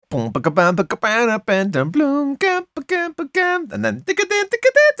and then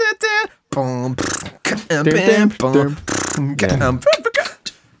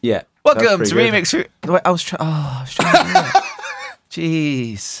Yeah. welcome to Remix. Wait, I was trying.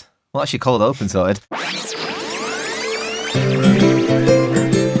 Jeez. Well, actually, cold open sorted.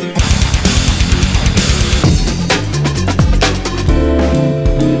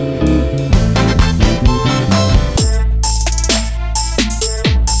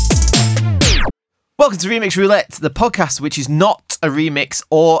 Welcome to Remix Roulette, the podcast which is not a remix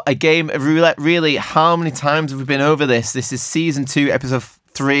or a game of roulette. Really, how many times have we been over this? This is season 2, episode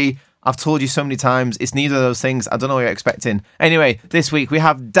 3. I've told you so many times, it's neither of those things. I don't know what you're expecting. Anyway, this week we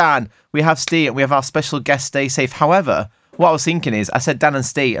have Dan, we have Steve, and we have our special guest, Stay Safe. However, what I was thinking is, I said Dan and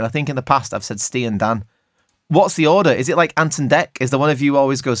Steve, and I think in the past I've said Steve and Dan. What's the order? Is it like Ant and Dec? Is there one of you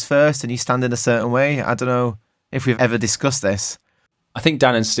always goes first and you stand in a certain way? I don't know if we've ever discussed this. I think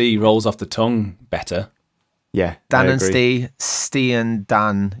Dan and Steve rolls off the tongue better. Yeah, Dan and Steve and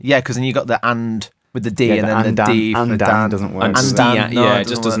Dan. Yeah, because then you got the and with the D, Yeah, and the then and the Dan, D for and Dan Dan. doesn't work. And And Steve, Dan, no, yeah, it it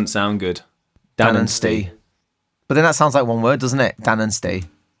just doesn't doesn't work. sound good. Dan and Steve. But then that sounds like one word, doesn't it? Dan and Steve.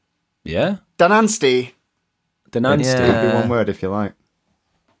 Yeah? Danansti. Dan and Yeah. Steve. Could be one word if you like.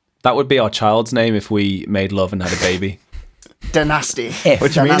 That would be our child's name if we made love and had a baby. Danasty.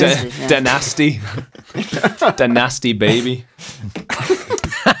 What do you mean? Danasty, yeah. Danasty. Danasty baby.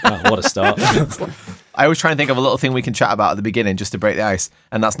 Oh, what a start. I always try and think of a little thing we can chat about at the beginning just to break the ice,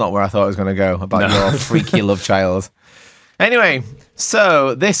 and that's not where I thought it was going to go, about your freaky love child. Anyway,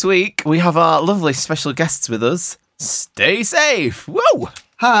 so this week we have our lovely special guests with us. Stay safe. Whoa!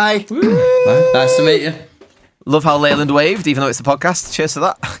 Hi. Nice to meet you. Love how Leyland waved, even though it's a podcast. Cheers to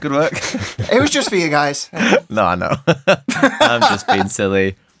that. Good work. It was just for you guys. No, I know. I'm just being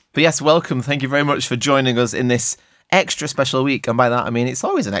silly. But yes, welcome. Thank you very much for joining us in this extra special week. And by that, I mean it's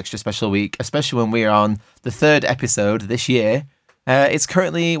always an extra special week, especially when we're on the 3rd episode this year. It's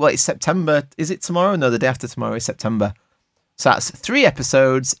currently, it's September. Is it tomorrow? No, the day after tomorrow is September. So that's 3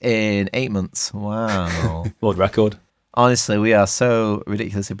 episodes in 8 months. Wow. World record. Honestly, we are so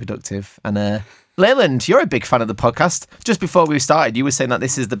ridiculously productive. And Leyland, you're a big fan of the podcast. Just before we started, you were saying that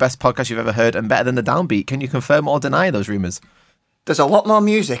this is the best podcast you've ever heard and better than The Downbeat. Can you confirm or deny those rumours? There's a lot more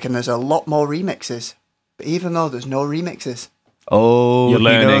music and there's a lot more remixes. But even though there's no remixes. Oh, You're he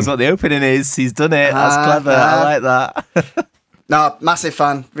learning. knows what the opening is. He's done it. That's clever. I like that. No, massive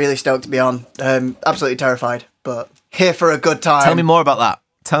fan. Really stoked to be on. Absolutely terrified. But here for a good time. Tell me more about that.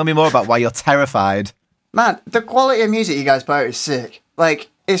 Tell me more about why you're terrified. Man, the quality of music you guys put out is sick. Like,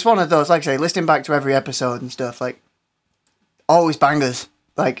 it's one of those, like I say, listening back to every episode and stuff, like, always bangers.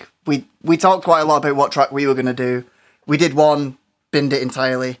 Like, we talked quite a lot about what track we were going to do. We did one, binned it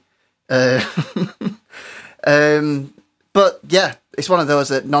entirely. But, yeah, it's one of those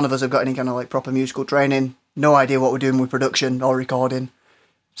that none of us have got any kind of, like, proper musical training. No idea what we're doing with production or recording.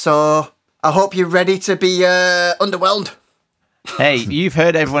 So, I hope you're ready to be underwhelmed. Hey, you've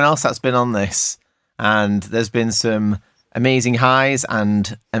heard everyone else that's been on this, and there's been some amazing highs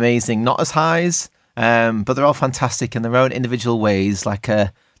and amazing not as highs, but they're all fantastic in their own individual ways, like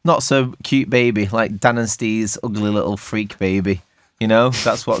a not so cute baby, like Dan and Steve's ugly little freak baby. You know,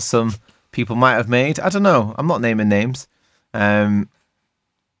 that's what some people might have made. I don't know. I'm not naming names. No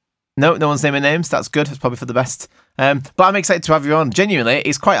one's naming names. That's good. It's probably for the best. But I'm excited to have you on. Genuinely,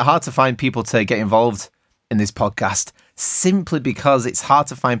 it's quite hard to find people to get involved in this podcast, simply because it's hard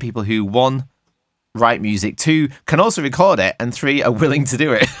to find people who, 1, write music, 2, can also record it, and 3, are willing to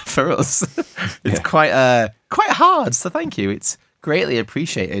do it for us. It's quite hard, so thank you. It's greatly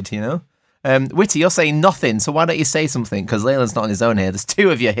appreciated, you know. Witty, you're saying nothing, so why don't you say something? Because Leyland's not on his own here. There's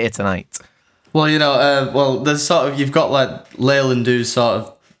 2 of you here tonight. Well, you know, there's sort of, you've got like Leyland, who's sort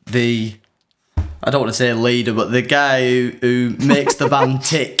of the, I don't want to say leader, but the guy who makes the band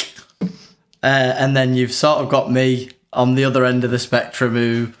tick. And then you've sort of got me on the other end of the spectrum,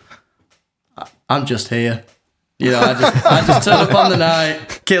 who I'm just here. You know, I just turn up on the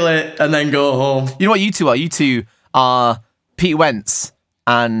night, kill it, and then go home. You know what you two are? You two are Pete Wentz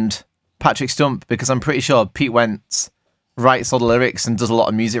and Patrick Stump, because I'm pretty sure Pete Wentz writes all the lyrics and does a lot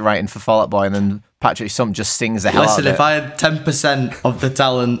of music writing for Fall Out Boy, and then Patrick Stump just sings the hell Listen, out of if it. I had 10% of the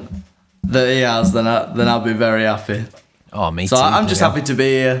talent that he has, then I'll be very happy. Oh, me So too. I'm just happy to be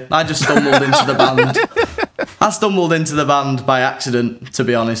here. I just stumbled into the band. I stumbled into the band by accident, to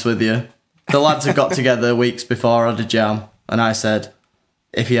be honest with you. The lads had got together weeks before I had a jam, and I said,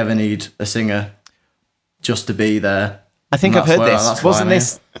 if you ever need a singer, just to be there. I think And I've heard that's where- this. that's why I'm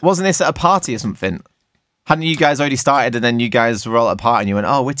Wasn't this at a party or something? Hadn't you guys already started, and then you guys were all at a party and you went,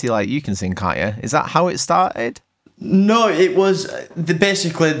 oh, Witty, like, you can sing, can't you? Is that how it started? No, it was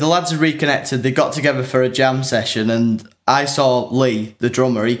basically the lads had reconnected. They got together for a jam session, and I saw Lee, the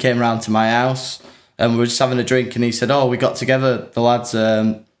drummer. He came round to my house, and we were just having a drink. And he said, "Oh, we got together. The lads we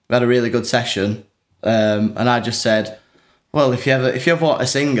had a really good session." And I just said, "Well, if you ever want a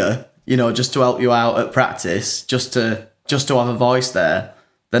singer, you know, just to help you out at practice, just to have a voice there,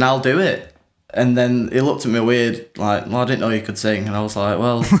 then I'll do it." And then he looked at me weird, like, "Well, I didn't know you could sing." And I was like,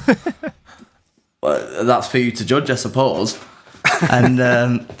 "Well." Well, that's for you to judge, I suppose. And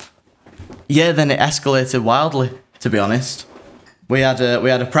then it escalated wildly. To be honest, we had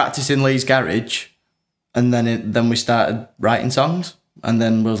a practice in Lee's garage, and then we started writing songs, and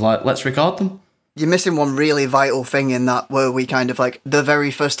then was like, let's record them. You're missing one really vital thing in that, where we kind of like the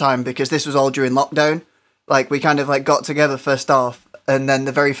very first time, because this was all during lockdown. Like we kind of like got together first off, and then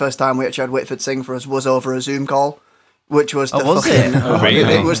the very first time we actually had Whitford sing for us was over a Zoom call. Which was the fucking...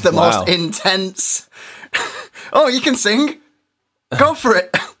 Really? It was the most intense... Oh, you can sing? Go for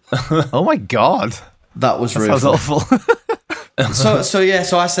it. Oh my God. That was rude. That sounds awful.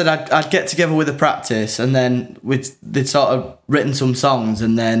 So I said I'd get together with a practice, and then they'd sort of written some songs,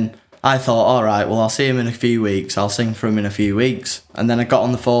 and then I thought, all right, well, I'll see him in a few weeks. I'll sing for him in a few weeks. And then I got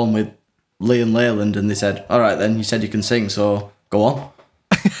on the phone with Lee and Leyland, and they said, all right, then, you said you can sing, so go on.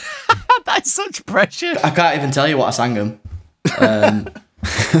 That's such pressure. I can't even tell you what I sang them,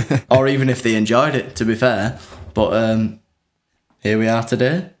 or even if they enjoyed it, to be fair. But here we are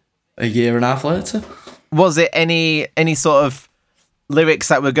today, a year and a half later. Was it any sort of lyrics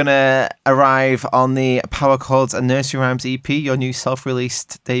that were going to arrive on the Power Chords and Nursery Rhymes EP, your new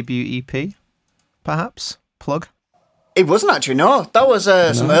self-released debut EP, perhaps? Plug? It wasn't actually, no. That was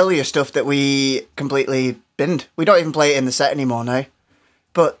some earlier stuff that we completely binned. We don't even play it in the set anymore now.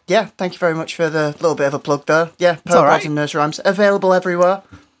 But yeah, thank you very much for the little bit of a plug there. Yeah, Power Chords and Nursery Rhymes, available everywhere.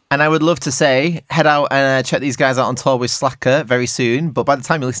 And I would love to say, head out and check these guys out on tour with Slacker very soon. But by the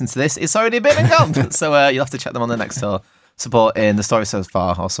time you listen to this, it's already been and gone. So you'll have to check them on the next tour. Supporting The Story So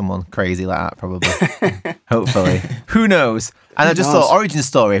Far or someone crazy like that, probably. Hopefully. Who knows? And I just thought, origin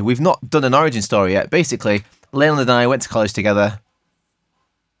story. We've not done an origin story yet. Basically, Leyland and I went to college together.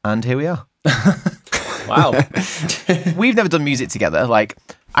 And here we are. Wow. We've never done music together. Like,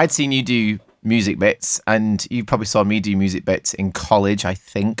 I'd seen you do music bits, and you probably saw me do music bits in college, I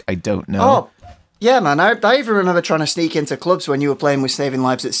think. I don't know. Oh, yeah, man. I even remember trying to sneak into clubs when you were playing with Saving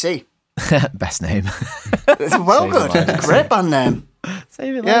Lives at Sea. Best name. Well, good. Great band name.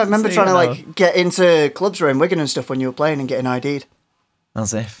 Saving Yeah, I Lives remember at Sea, trying to get into clubs around Wigan and stuff when you were playing and getting ID'd.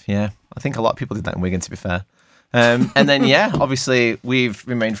 As if, yeah. I think a lot of people did that in Wigan, to be fair. And then, yeah, obviously, we've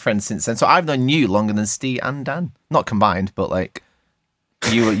remained friends since then. So I've known you longer than Steve and Dan. Not combined, but like,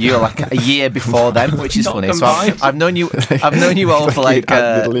 you're like a year before them, which is funny. Combined. So I've known you all for like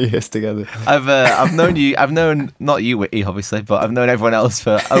Middle East together. I've known not you, Whitty, obviously, but I've known everyone else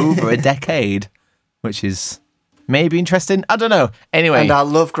for over a decade, which is maybe interesting. I don't know. Anyway, And our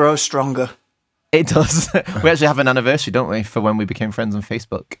love grows stronger. it does. We actually have an anniversary, don't we, for when we became friends on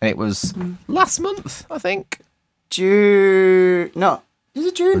Facebook, and it was last month, I think. June. No. Is it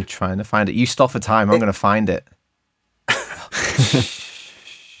I'm June? trying to find it. You stop for time. I'm going to find it.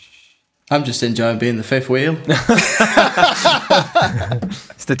 I'm just enjoying being the fifth wheel. It's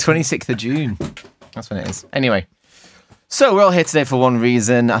the 26th of June. That's when it is. Anyway, so we're all here today for one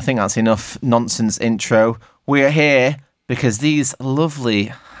reason. I think that's enough nonsense intro. We are here because these lovely,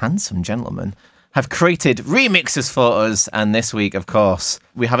 handsome gentlemen have created remixes for us. And this week, of course,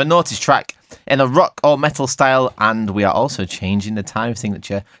 we have a Naughties track in a rock or metal style, and we are also changing the time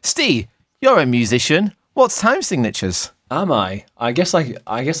signature. Steve, you're a musician. What's time signatures? Am I? I guess I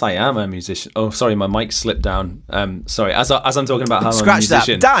am a musician. Oh, sorry, my mic slipped down. Sorry. As I'm talking about how I'm a Scratch that.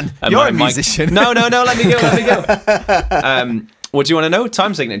 musician. Dan, you're a musician. No. Let me go. What do you want to know?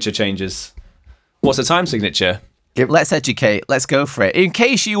 Time signature changes. What's a time signature? Let's educate. Let's go for it. In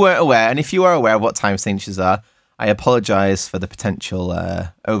case you weren't aware, and if you are aware of what time signatures are, I apologise for the potential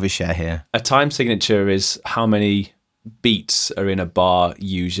overshare here. A time signature is how many beats are in a bar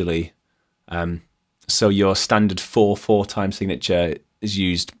usually. So your standard 4/4 time signature is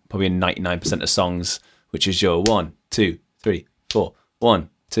used probably in 99% of songs, which is your 1, 2, 3, 4, 1,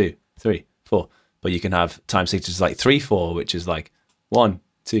 2, 3, 4. But you can have time signatures like 3/4, which is like 1,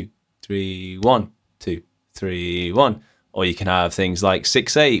 2, 3, 1, 2, 3, 1. Or you can have things like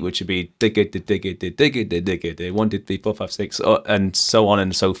 6/8, which would be digga digga digga digga 1, 2, 3, 4, 5, 6, and so on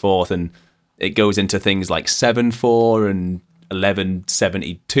and so forth. And it goes into things like 7/4 and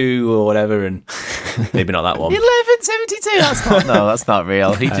 11/72 or whatever, and maybe not that one. 11/72. That's not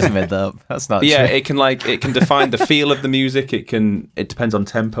real. He just made that up. That's not. Yeah, true. it can define the feel of the music. It depends on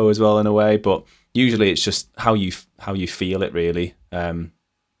tempo as well in a way, but usually it's just how you feel it, really. Don't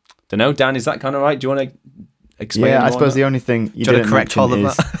know, Dan, is that kind of right? Do you want to explain? Yeah, I more suppose on the only thing you Do you want didn't to correct mention all of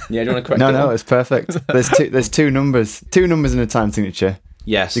is that? Yeah, do you want to correct no, it all? it's perfect. There's two numbers in a time signature.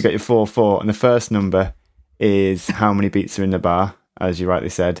 Yes. So you got your 4/4, and the first number is how many beats are in the bar, as you rightly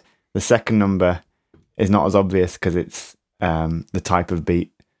said. The second number is not as obvious because it's the type of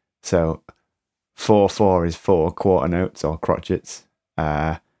beat. So 4/4 is 4 quarter notes or crotchets.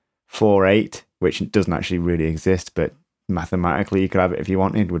 4/8, which doesn't actually really exist, but mathematically you could have it if you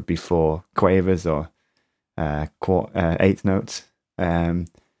wanted, would be 4 quavers or eighth notes.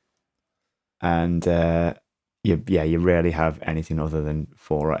 You rarely have anything other than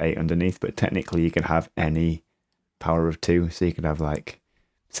 4 or 8 underneath, but technically you can have any power of 2, so you could have like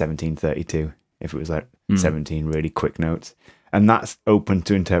 1732 if it was like 17 really quick notes, and that's open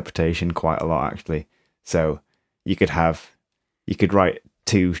to interpretation quite a lot actually. So you could write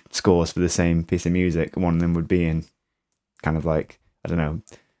 2 scores for the same piece of music. One of them would be in kind of like, I don't know,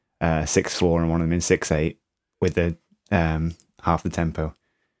 6/4, and one of them in 6/8 with the half the tempo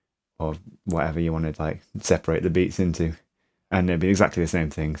or whatever you want to like separate the beats into, and it'd be exactly the same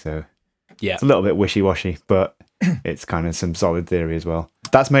thing. So Yeah. it's a little bit wishy-washy, but it's kind of some solid theory as well.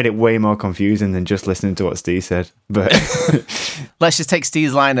 That's made it way more confusing than just listening to what Steve said. But Let's just take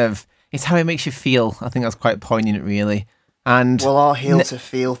Steve's line of, it's how it makes you feel. I think that's quite poignant, really. And We're all here to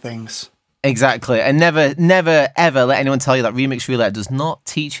feel things. exactly. And never, ever let anyone tell you that Remix Roulette does not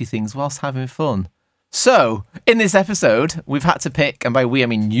teach you things whilst having fun. So, in this episode, we've had to pick, and by we, I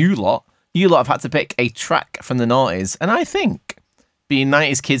mean you lot have had to pick a track from the noughties. And I think, being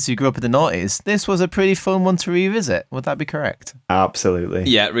 90s kids who grew up in the noughties, this was a pretty fun one to revisit. Would that be correct? absolutely.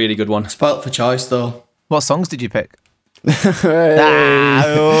 Yeah, really good one. Spoilt for choice, though. What songs did you pick?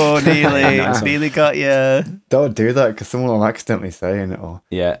 Hey. Nearly got you. Don't do that because someone will accidentally say it or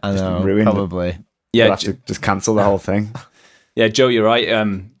Yeah. I know, ruined it. probably. Yeah, you'll have to just cancel the whole thing. Yeah, Joe, you're right.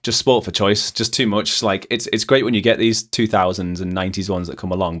 Just sport for choice, just too much. Like it's great when you get these 2000s and 90s ones that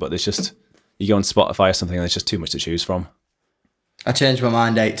come along, but there's just, you go on Spotify or something and there's just too much to choose from. I changed my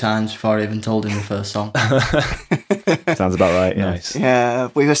mind 8 times before I even told him the first song. Sounds about right. Yeah. Nice. Yeah,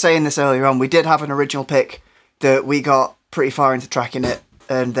 we were saying this earlier on. We did have an original pick that we got pretty far into tracking it,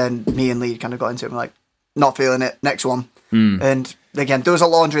 and then me and Lee kind of got into it and were like, not feeling it, next one. And again, there was a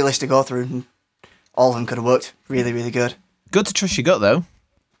laundry list to go through, and all of them could have worked really, really good. Good to trust your gut, though.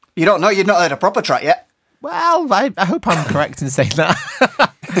 You don't know, you've not heard a proper track yet. Well, I hope I'm correct in saying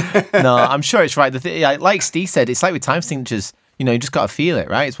that. No, I'm sure it's right. Like Steve said, it's like with time signatures. You know, you just got to feel it,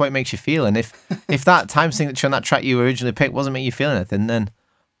 right? It's what it makes you feel. And if that time signature on that track you originally picked wasn't making you feel anything, then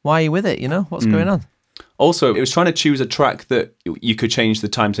why are you with it? You know, what's going on? Also, it was trying to choose a track that you could change the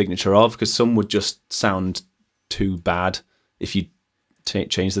time signature of, because some would just sound too bad if you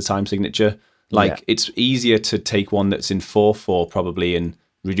change the time signature. Like, it's easier to take one that's in 4/4 probably and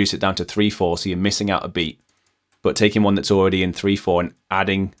reduce it down to 3/4, so you're missing out a beat. But taking one that's already in 3/4 and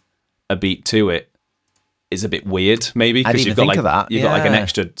adding a beat to it is a bit weird, maybe, I didn't because even you've got think like of that. you've got like an Yeah.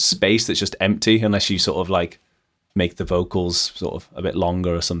 extra space that's just empty, unless you sort of like make the vocals sort of a bit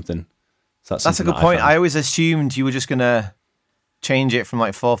longer or something. So That's a something good that point. found. I always assumed you were just going to change it from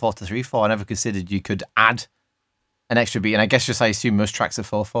like 4/4 to 3/4. I never considered you could add an extra beat. And I guess just I assume most tracks are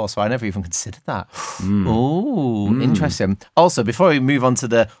 4/4, so I never even considered that. Oh, interesting. Also, before we move on to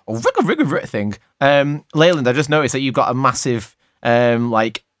the rigor thing, Leyland, I just noticed that you've got a massive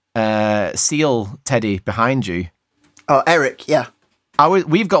seal teddy behind you. Oh, Eric, yeah.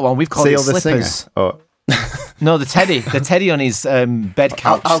 We've got one. We've called Seal it the singer. Slippers. Oh, No, the teddy on his bed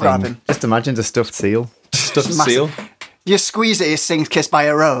couch. I'll grab thing. him. just imagine a stuffed seal. Stuffed Massive. seal. You squeeze it, it sings Kissed by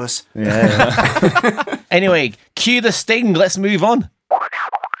a Rose. Yeah. Anyway, cue the sting. Let's move on.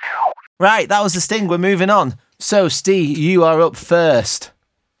 Right, that was the sting. We're moving on. So, Steve, you are up first.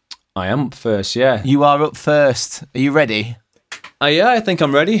 I am up first, yeah. You are up first. Are you ready? Yeah, I think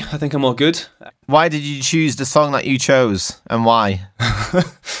I'm ready. I think I'm all good. Why did you choose the song that you chose, and why?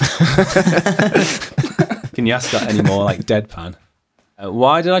 Can you ask that any more like deadpan?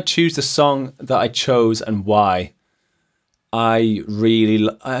 Why did I choose the song that I chose and why? I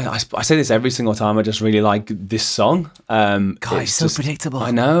say this every single time. I just really like this song. God, it's It's so just- predictable.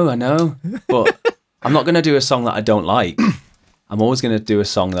 I know. But I'm not going to do a song that I don't like. I'm always going to do a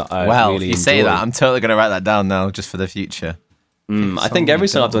song that I Well, really you enjoy. say that, I'm totally going to write that down now, just for the future. I think song every you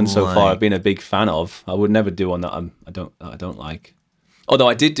song I've done so don't far, like. I've been a big fan of. I would never do one that I don't like. Although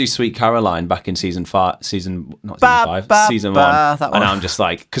I did do Sweet Caroline back in season 5, season 1, that and one. I'm just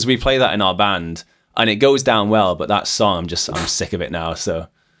like, because we play that in our band, and it goes down well, but that song, I'm sick of it now. So,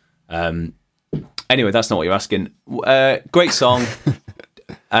 anyway, that's not what you're asking. Great song,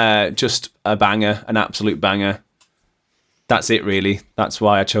 Just a banger, an absolute banger. That's it, really. That's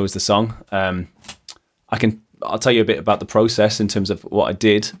why I chose the song. I'll tell you a bit about the process in terms of what I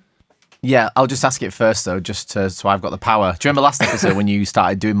did. Yeah, I'll just ask it first, though, so I've got the power. Do you remember last episode when you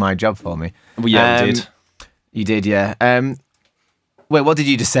started doing my job for me? Well, yeah, we did. You did, yeah. Wait, what did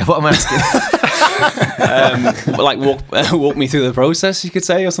you just say? What am I asking? Like walk me through the process, you could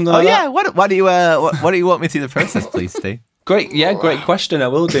say, or something like that. Yeah. Why do you walk me through the process, please, Steve? Great question. I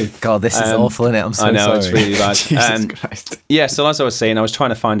will do. God, this is awful, isn't it? I'm so sorry. I know, it's really bad. Jesus Christ. Yeah, so as I was saying, I was trying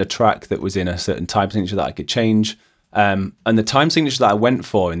to find a track that was in a certain time signature that I could change. And the time signature that I went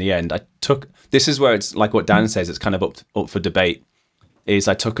for in the end, this is where it's like what Dan says, it's kind of up for debate, is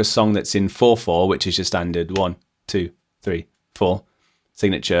I took a song that's in 4/4, which is your standard 1, 2, 3, 4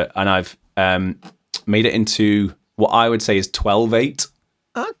 signature, and I've made it into what I would say is 12/8.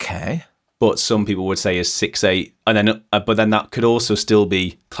 Okay. But some people would say is 6/8, and then but then that could also still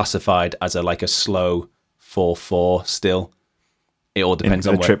be classified as a slow 4/4 still. It all depends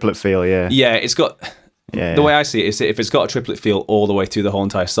on the triplet feel, yeah. Yeah, it's got. Yeah. The way I see it is that if it's got a triplet feel all the way through the whole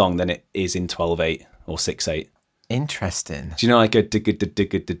entire song, then it is in 12/8 or 6/8. Interesting. Do you know like a digga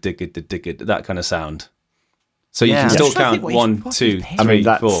that kind of sound? So you Yeah. can still I'm trying to count think 1, what 2, you- 3, I mean,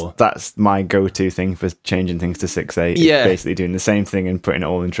 4. that's my go-to thing for changing things to 6/8. It's Yeah. basically doing the same thing and putting it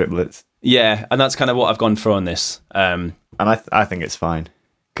all in triplets. Yeah, and that's kind of what I've gone for on this. And I think it's fine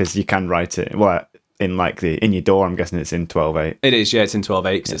because you can write it in in your door. I'm guessing it's in 12/8. It is, yeah, it's in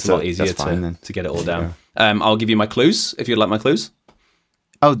 12/8 because it's a so lot easier that's fine then. to get it all down. I'll give you my clues if you'd like my clues.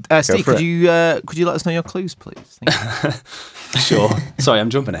 Oh, Steve, for could you let us know your clues, please? Thank you. Sure. Sorry, I'm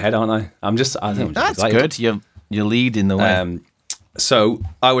jumping ahead, aren't I? I think I'm just That's excited. good. You're leading the way. So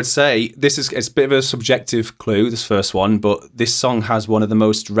I would say it's a bit of a subjective clue, this first one, but this song has one of the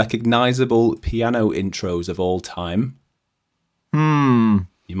most recognizable piano intros of all time.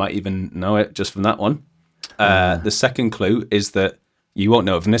 You might even know it just from that one. The second clue is that you won't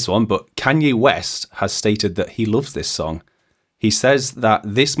know it from this one, but Kanye West has stated that he loves this song. He says that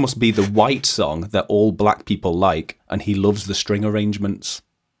this must be the white song that all black people like, and he loves the string arrangements.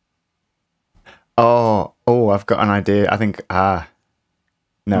 Oh, I've got an idea. I think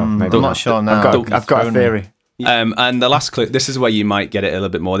no, maybe I'm not sure now. I've got a theory. And the last clue, this is where you might get it a little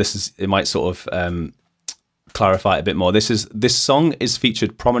bit more. It might sort of clarify it a bit more. This song is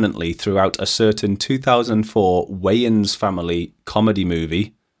featured prominently throughout a certain 2004 Wayans family comedy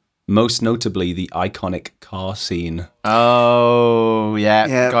movie, most notably the iconic car scene. Oh,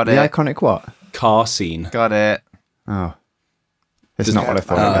 yeah. Got The it. iconic what? Car scene. Got it. Oh, it's not what I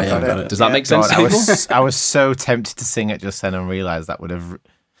thought. Oh, it yeah, was. got it. Does that make sense God, to people? I was so tempted to sing it just then and realised that would have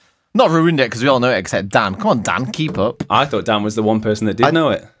not ruined it because we all know it except Dan. Come on, Dan, keep up. I thought Dan was the one person that did know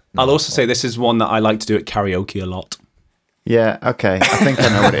it. I'll also say this is one that I like to do at karaoke a lot. Yeah, okay. I think I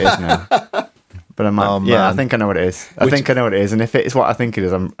know what it is now. But I might. Oh, yeah, I man. think I know what it is. I think I know what it is, and if it's what I think it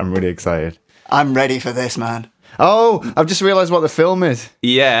is, I'm really excited. I'm ready for this, man. Oh, I've just realised what the film is.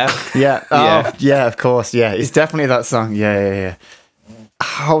 Yeah. Yeah. Yeah. Oh, yeah. Of course. Yeah, it's definitely that song. Yeah.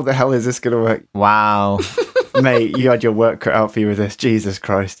 How the hell is this gonna work, Wow. mate? You had your work cut out for you with this. Jesus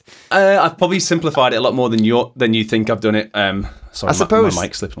Christ. I've probably simplified it a lot more than you think I've done it. Sorry, I suppose my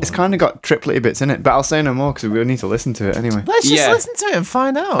mic slipped. it's kind of got triplety bits in it, but I'll say no more because we need to listen to it anyway. Let's just Yeah. listen to it and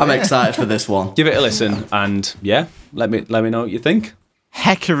find out. I'm excited for this one. Give it a listen, and yeah, let me know what you think.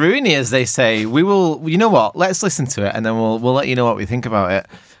 Heckaroony, as they say. We will. You know what? Let's listen to it, and then we'll let you know what we think about it.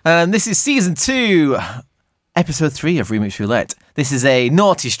 This is season 2, episode 3 of Remix Roulette. This is a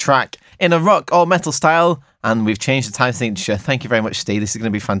noughties track in a rock or metal style, and we've changed the time signature. Thank you very much, Steve. This is going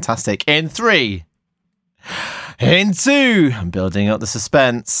to be fantastic. In 3, in 2, I'm building up the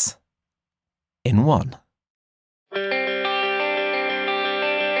suspense. In 1.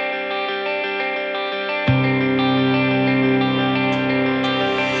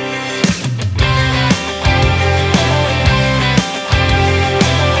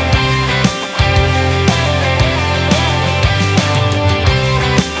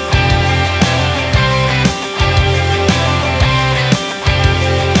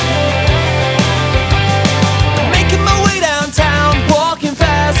 Making my way downtown, walking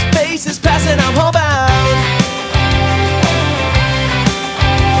fast, faces passing, I'm homebound.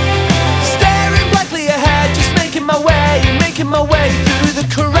 Staring blankly ahead, just making my way through the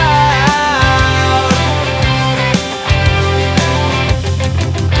crowd.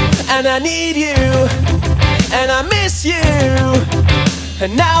 And I need you, and I miss you,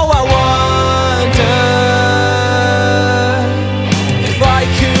 and now I wonder if I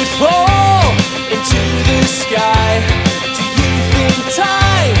could fall into the sky. Do you think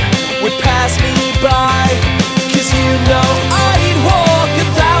time would pass me by? 'Cause you know I'd walk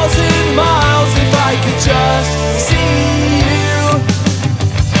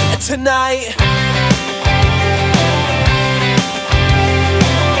tonight.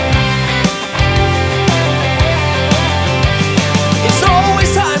 It's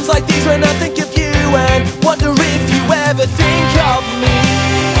always times like these when I think of you and wonder if you ever think of me.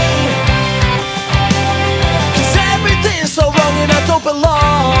 'Cause everything's so wrong and I don't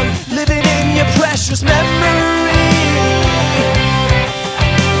belong, living in your precious memory.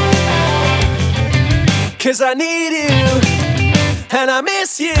 'Cause I need you and I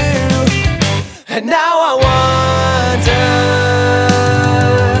miss you, and now I wonder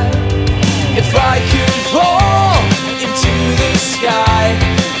if I could fall into the sky.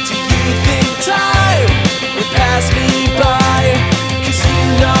 Do you think time would pass me by? 'Cause you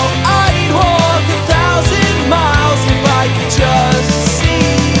know I'd walk 1,000 miles if I could just see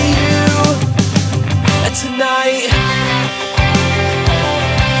you tonight.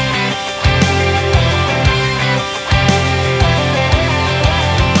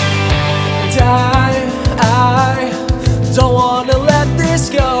 I don't wanna let this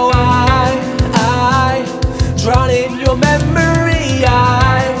go. I drown in your memory.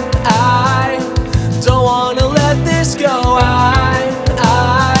 I don't wanna let this go. I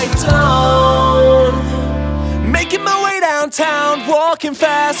don't. Making my way downtown, walking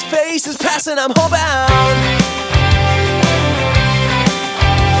fast, faces passing, I'm homebound.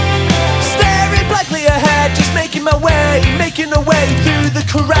 Staring blankly ahead, just making my way through the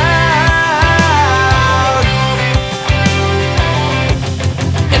crowd.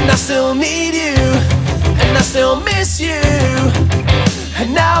 And I still need you, and I still miss you,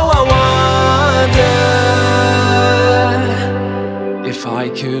 and now I wonder if I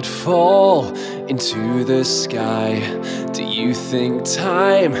could fall into the sky. Do you think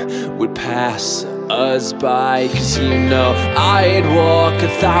time would pass us by? 'Cause you know I'd walk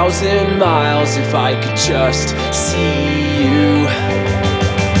 1,000 miles if I could just see you.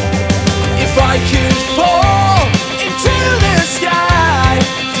 If I could fall into the sky,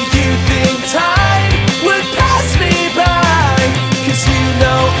 do you think time would pass me by? 'Cause you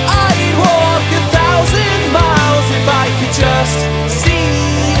know I'd walk 1,000 miles if I could just see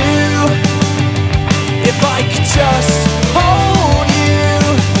you. If I could just hold you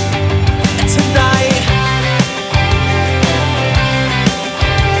tonight.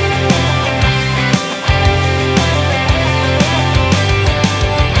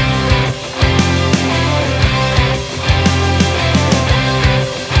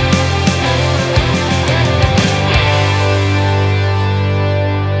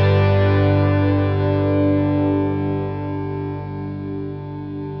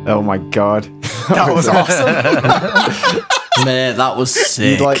 Oh my god. That was awesome. Mate, that was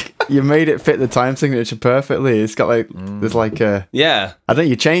sick. You made it fit the time signature perfectly. It's got like there's like a Yeah. I don't know,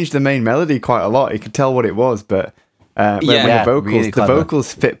 you changed the main melody quite a lot. You could tell what it was, but when Yeah, the vocals, really the clever.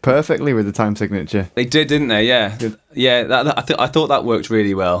 vocals fit perfectly with the time signature. They did, didn't they? Yeah, yeah. I thought that worked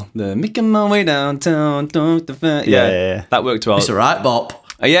really well. The making my way downtown, Yeah. that worked well. It's alright, Bob.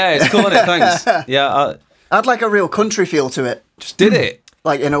 Yeah, it's cool, isn't it? Thanks. Yeah, Had like a real country feel to it. Just did it?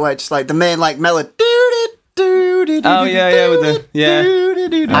 like in a way, just like the main like melody. Oh yeah, with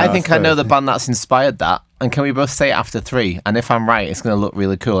the I think I know the band that's inspired that. And can we both say it after 3? And if I'm right, it's going to look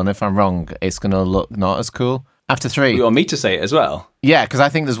really cool. And if I'm wrong, it's going to look not as cool. After 3. You want me to say it as well? Yeah, because I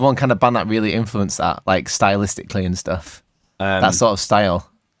think there's one kind of band that really influenced that, like stylistically and stuff. That sort of style.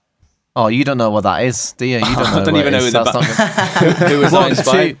 Oh, you don't know what that is, do you? You don't know. I don't what even it know is. who the That's ba- not good. Who was that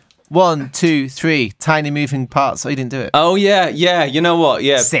inspired? 1, 2, 3. Tiny moving parts. Oh, you didn't do it. Oh yeah. You know what?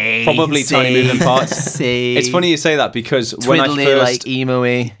 Yeah, probably Tiny Moving Parts. See. It's funny you say that because when I Twiddly, first, like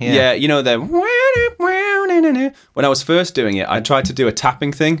emo-y. yeah, you know the when I was first doing it, I tried to do a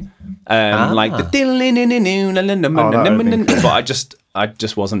tapping thing, like the but I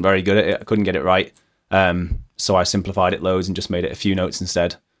just wasn't very good at it. I couldn't get it right, so I simplified it loads and just made it a few notes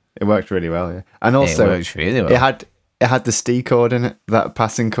instead. It worked really well, yeah. And also works really well. it had the ST chord in it, that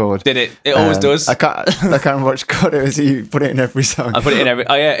passing chord. Did it? It always does. I can't remember which chord it was. You put it in every song. I put it in every.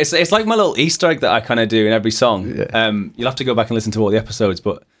 Oh yeah, it's like my little Easter egg that I kind of do in every song. Yeah. You'll have to go back and listen to all the episodes,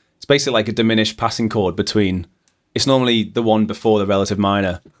 but it's basically like a diminished passing chord between. It's normally the one before the relative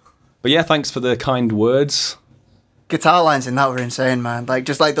minor. But yeah, thanks for the kind words. Guitar lines in that were insane, man. Like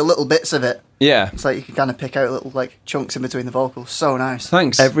just like the little bits of it. Yeah, It's like you can kind of pick out little like chunks in between the vocals. So nice.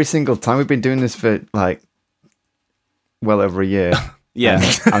 thanks. Every single time. We've been doing this for like well over a year. Yeah.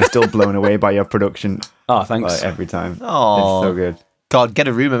 And I'm still blown away by your production Oh, thanks. like, every time. Aw. It's so good. God, get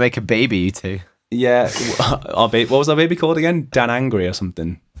a room and make a baby, you two. Yeah, what was our baby called again? Dan Angry or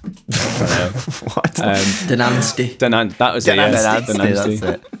something. What? Denansti. That was it. Yeah. Denansti, Denansti.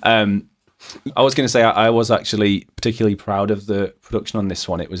 that's it. I was going to say I was actually particularly proud of the production on this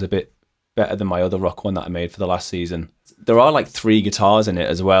one. It was a bit better than my other rock one that I made for the last season. There are like 3 guitars in it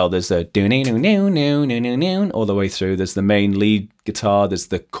as well. There's the all the way through. There's the main lead guitar. There's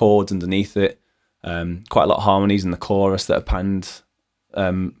the chords underneath it. Quite a lot of harmonies in the chorus that are panned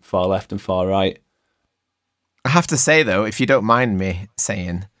far left and far right. I have to say, though, if you don't mind me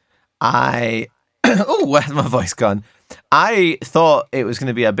saying, oh, where's my voice gone? I thought it was going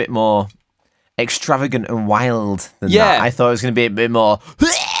to be a bit more extravagant and wild than that. I thought it was going to be a bit more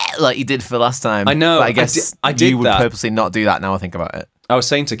like you did for last time. I know. But I guess I did you would that. purposely not do that now I think about it. I was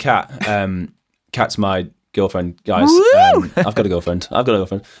saying to Kat, Kat's my girlfriend, guys. I've got a girlfriend.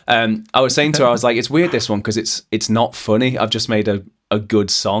 I was saying to her, I was like, it's weird this one because it's not funny. I've just made a good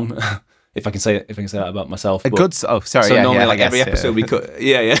song. If I can say that about myself. Sorry. So normally, like every episode we cut.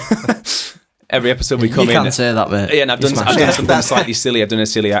 Yeah. Every episode we come in. You can't say that, mate. Yeah, and I've done something slightly silly. I've done a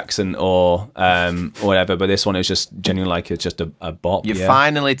silly accent or whatever. But this one is just genuinely like it's just a bop. You're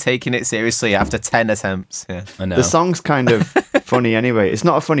finally taking it seriously after 10 attempts. Yeah. I know. The song's kind of funny anyway. It's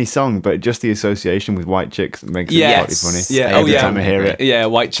not a funny song, but just the association with white chicks makes it slightly funny. Yeah. Every time I hear it. Yeah,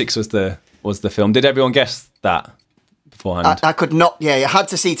 White Chicks was the film. Did everyone guess that beforehand? I could not. Yeah, you had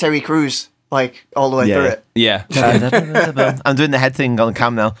to see Terry Crews like all the way through it. Yeah. I'm doing the head thing on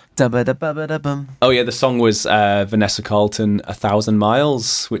cam now. Oh yeah, the song was Vanessa Carlton, 1,000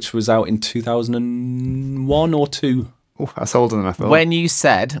 Miles, which was out in 2001 or 2. Oh, that's older than I thought. When you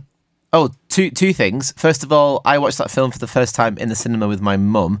said, two things. First of all, I watched that film for the first time in the cinema with my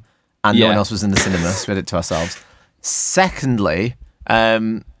mum, and no one else was in the cinema, so we did it to ourselves. Secondly,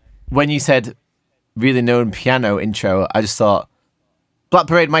 when you said really known piano intro, I just thought Black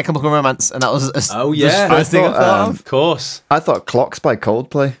Parade, My Chemical Romance, and that was the first thing I thought of. Of course. I thought Clocks by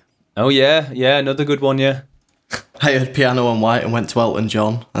Coldplay. Oh yeah, another good one, yeah. I heard Piano and White and went to Elton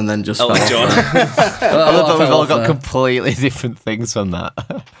John and then just Elton fell John. off. I love that we've all got there. completely different things from that.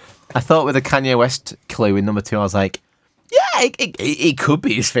 I thought with the Kanye West clue in number 2, I was like, yeah, it could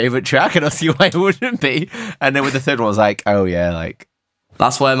be his favourite track. I don't see why it wouldn't be. And then with the third one, I was like, oh yeah, like...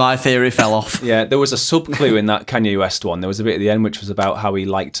 That's where my theory fell off. Yeah, there was a sub clue in that Kanye West one. There was a bit at the end which was about how he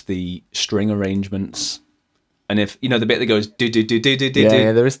liked the string arrangements, and if the bit that goes do do do do do do.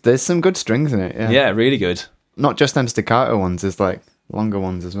 Yeah, there's some good strings in it. Yeah, really good. Not just them staccato ones. There's like longer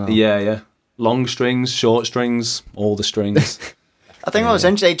ones as well. Yeah. Long strings, short strings, all the strings. I think what was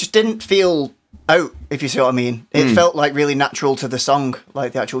interesting, it just didn't feel out, if you see what I mean. It felt like really natural to the song,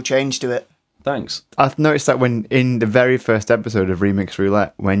 like the actual change to it. Thanks. I've noticed that when in the very first episode of Remix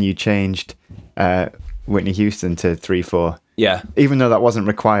Roulette, when you changed Whitney Houston to 3/4, Yeah. even though that wasn't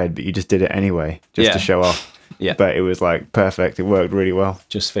required, but you just did it anyway, just to show off. Yeah. But it was like perfect. It worked really well.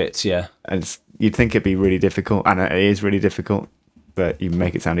 Just fits, yeah. And you'd think it'd be really difficult, and it is really difficult, but you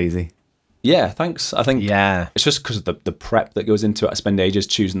make it sound easy. Yeah, thanks. I think Yeah. it's just because of the prep that goes into it. I spend ages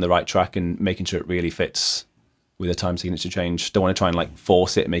choosing the right track and making sure it really fits with a time signature change. Don't want to try and like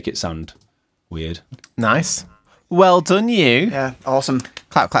force it, make it sound weird. Nice. Well done, you. Yeah, awesome.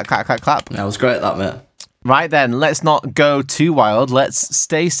 Clap, clap, clap, clap, clap. That was great, that, mate. Right then, let's not go too wild. Let's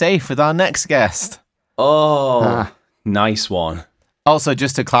stay safe with our next guest. Oh, nice one. Also,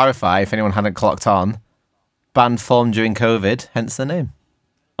 just to clarify, if anyone hadn't clocked on, band formed during COVID, hence the name.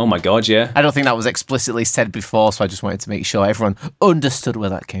 Oh my God, yeah. I don't think that was explicitly said before, so I just wanted to make sure everyone understood where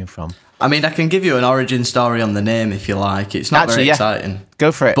that came from. I mean, I can give you an origin story on the name if you like. It's not very exciting.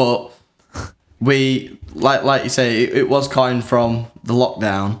 Go for it. But we, like you say, it was coined from the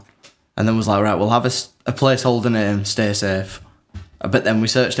lockdown, and then was like, right, we'll have a placeholder name, stay safe. But then we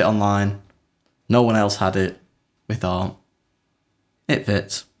searched it online. No one else had it. We thought, it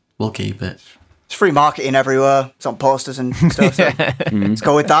fits. We'll keep it. It's free marketing everywhere. It's on posters and stuff. So let's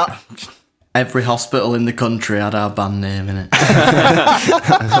go with that. Every hospital in the country had our band name in it.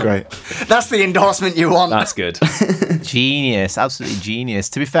 That's great. That's the endorsement you want. That's good. Genius, absolutely genius.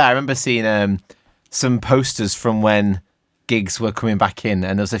 To be fair, I remember seeing some posters from when gigs were coming back in,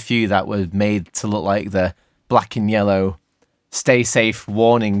 and there was a few that were made to look like the black and yellow stay safe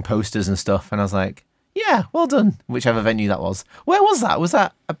warning posters and stuff, and I was like, yeah, well done, whichever venue that was. Where was that? Was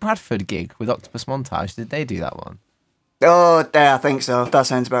that a Bradford gig with Octopus Montage? Did they do that one? Oh, yeah, I think so. That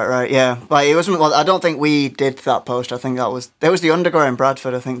sounds about right. Yeah, like it wasn't. Well, I don't think we did that post. I think there was the Underground in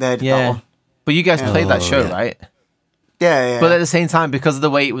Bradford. I think they did that one. But you guys played that show, right? Yeah. But at the same time, because of the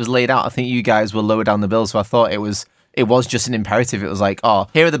way it was laid out, I think you guys were lower down the bill. So I thought it was just an imperative. It was like, oh,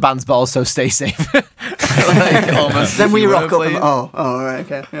 here are the bands, but also stay safe. Like, almost, Then we if you rock were up and playing. oh, right,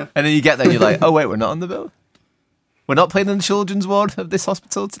 okay, yeah. And then you get there, and you're like, oh wait, we're not on the bill. We're not playing in the children's ward of this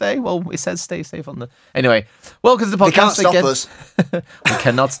hospital today. Well, it says stay safe on the... Anyway, welcome to the podcast. They can't stop us. We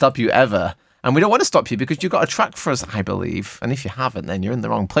cannot stop you ever. And we don't want to stop you because you've got a track for us, I believe. And if you haven't, then you're in the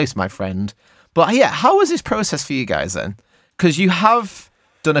wrong place, my friend. But yeah, how was this process for you guys then? Because you have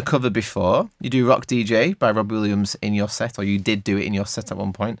done a cover before. You do Rock DJ by Robbie Williams in your set, or you did do it in your set at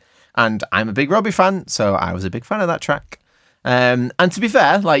one point. And I'm a big Robbie fan, so I was a big fan of that track. And to be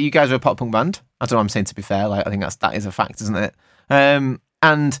fair, like, you guys are a pop punk band. I don't know what I'm saying, to be fair. Like, I think that is a fact, isn't it?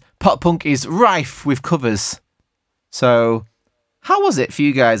 And pop punk is rife with covers. So how was it for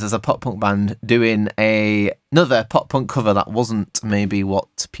you guys as a pop punk band doing another pop punk cover that wasn't maybe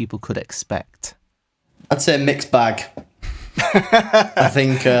what people could expect? I'd say mixed bag. I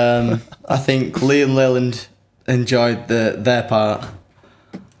think Lee and Leyland enjoyed their part.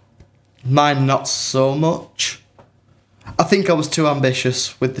 Mine not so much. I think I was too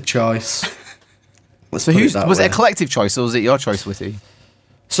ambitious with the choice. Was it a collective choice or was it your choice, Witty?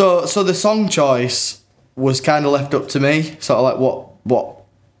 So the song choice was kind of left up to me. Sort of like what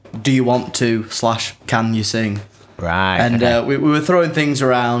do you want to / can you sing? Right. And okay. we were throwing things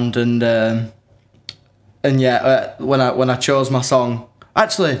around and yeah, when I chose my song,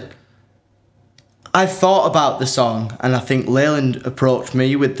 actually, I thought about the song and I think Leyland approached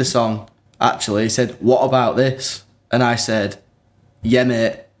me with the song. Actually, he said, "What about this?" And I said, "Yeah,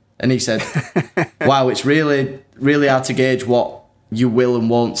 mate." And he said, "Wow, it's really, really hard to gauge what you will and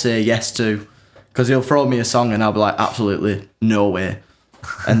won't say yes to. Because he'll throw me a song and I'll be like, absolutely no way.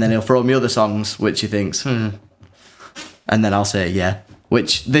 And then he'll throw me other songs, which he thinks, And then I'll say yeah.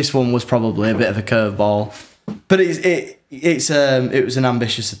 Which this one was probably a bit of a curveball. But it was an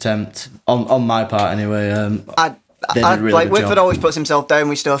ambitious attempt, on my part anyway. Whitford always puts himself down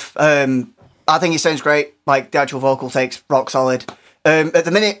with stuff. I think it sounds great. Like, the actual vocal takes rock solid. At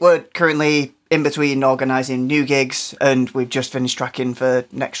the minute, we're currently in between organising new gigs, and we've just finished tracking for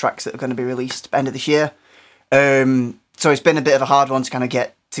next tracks that are going to be released end of this year. So it's been a bit of a hard one to kind of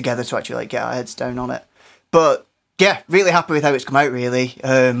get together to actually get our heads down on it. But yeah, really happy with how it's come out, really.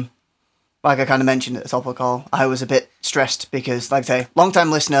 Like I kind of mentioned at the top of the call, I was a bit stressed because, like I say, long-time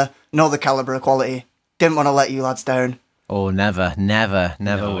listener, know the calibre of quality, didn't want to let you lads down. Oh, never would.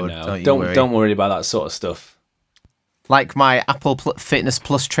 No. Don't Don't worry about that sort of stuff. Like my Apple Fitness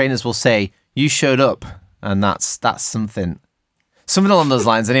Plus trainers will say, you showed up, and that's something along those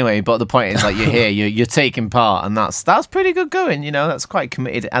lines anyway. But the point is, like, you're here, you're taking part, and that's pretty good going. You know, that's quite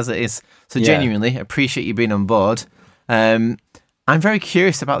committed as it is. So genuinely appreciate you being on board. I'm very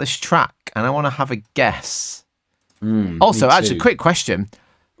curious about this track, and I want to have a guess. Also, actually, quick question.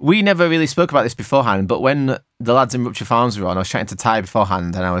 We never really spoke about this beforehand, but when the lads in Rupture Farms were on, I was chatting to Ty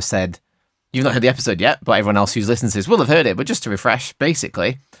beforehand, and I was said, you've not heard the episode yet, but everyone else who's listened to this will have heard it. But just to refresh,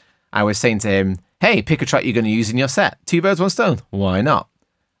 basically, I was saying to him, hey, pick a track you're going to use in your set. 2 birds, 1 stone. Why not?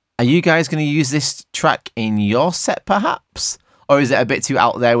 Are you guys going to use this track in your set, perhaps? Or is it a bit too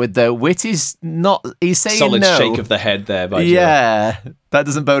out there with the wit? He's saying solid no. shake of the head there by Joe. Yeah, that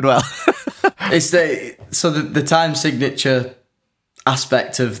doesn't bode well. It's the time signature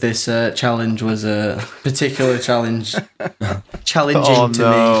aspect of this challenge was a particular challenging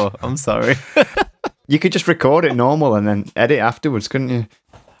to me. I'm sorry. You could just record it normal and then edit afterwards, couldn't you?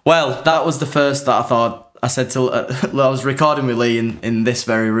 Well, that was the first that I thought. I said to I was recording with Lee in this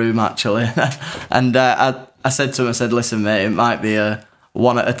very room actually, and I said to him, I said, listen mate, it might be a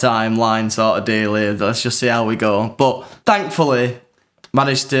one at a time line sort of deal here. Let's just see how we go. But thankfully,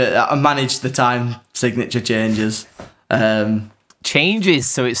 I managed the time signature changes. Changes,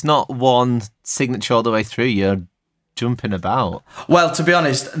 so it's not one signature all the way through. You're jumping about. Well, to be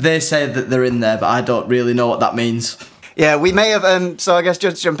honest, they say that they're in there, but I don't really know what that means. Yeah, we may have. So I guess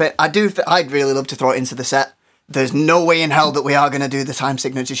just to jump in, I'd really love to throw it into the set. There's no way in hell that we are going to do the time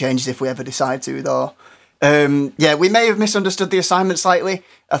signature changes if we ever decide to, though. Yeah, we may have misunderstood the assignment slightly.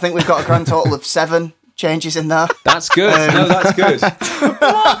 I think we've got a grand total of 7 changes in there. That's good. No, that's good.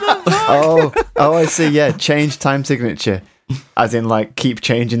 Oh, I see. Yeah, change time signature. As in, like, keep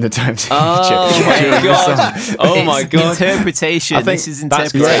changing the time signature. Oh my god! Oh my god! Interpretation. I think this is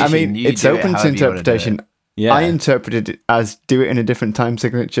interpretation. Yeah, I mean, it's open to interpretation. Yeah. I interpreted it as do it in a different time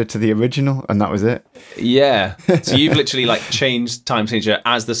signature to the original, and that was it. Yeah. So you've literally like changed time signature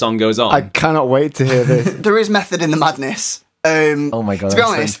as the song goes on. I cannot wait to hear this. There is method in the madness. Oh my god! To be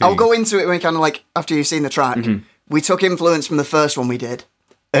honest, I'll go into it when kind of like after you've seen the track. Mm-hmm. We took influence from the first one we did,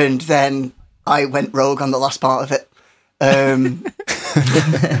 and then I went rogue on the last part of it.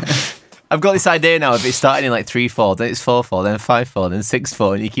 I've got this idea now of it starting in like 3/4, then it's 4/4, then 5/4, then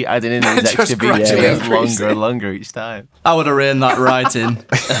 6/4, and you keep adding in these Just extra beats, gradually and it's longer increasing. and longer each time. I would have reined that right in.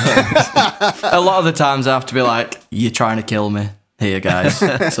 A lot of the times I have to be like, "You're trying to kill me here, guys."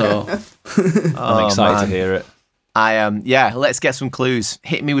 So I'm excited to man. hear it. I yeah, let's get some clues.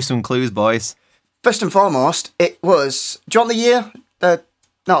 Hit me with some clues, boys. First and foremost, it was. Do you want the year?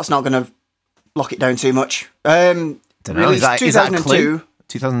 No, it's not going to lock it down too much. Don't know. Released Is that a 2002. clue?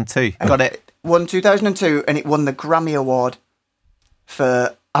 2002. Got it. Won 2002, and it won the Grammy Award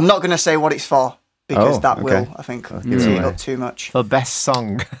for. I'm not going to say what it's for because Oh, that okay. will, I think, give tee it it away. up too much. For best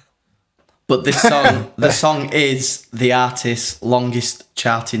song. But this song, the song is the artist's longest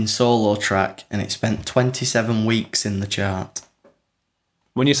charting solo track, and it spent 27 weeks in the chart.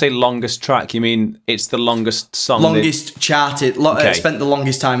 When you say longest track, you mean it's the longest song? Longest charted, Okay. it spent the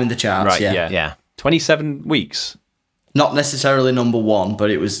longest time in the charts. Right, yeah. Yeah. 27 weeks. Not necessarily number one, but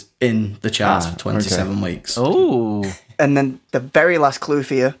it was in the charts for 27 okay. weeks. Oh. And then the very last clue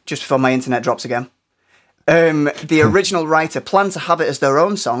for you, just before my internet drops again. The original writer planned to have it as their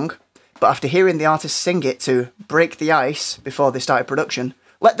own song, but after hearing the artist sing it to break the ice before they started production,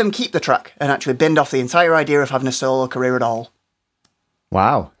 let them keep the track and actually binned off the entire idea of having a solo career at all.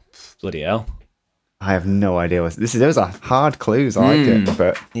 Wow. Bloody hell. I have no idea what this is. Those are hard clues. I like it,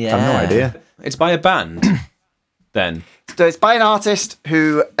 but I have no Yeah. idea. It's by a band, then. So it's by an artist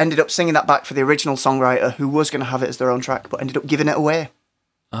who ended up singing that back for the original songwriter who was going to have it as their own track, but ended up giving it away.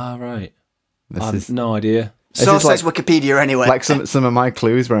 Ah, right. This I've is no idea. This So is says Wikipedia anyway. like some of my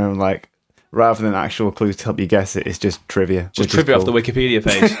clues where I'm like, rather than actual clues to help you guess it, it's just trivia. Just which is trivia off the cool. Wikipedia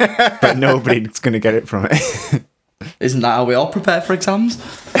page. But nobody's going to get it from it. Isn't that how we all prepare for exams?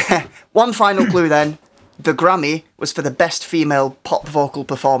 One final clue then. The Grammy was for the best female pop vocal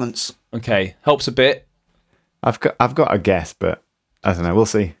performance. Okay, helps a bit. I've got a guess, but I don't know. We'll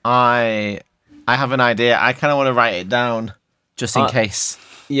see. I have an idea. I kind of want to write it down just in case.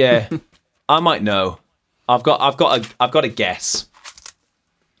 Yeah, I might know. I've got a guess.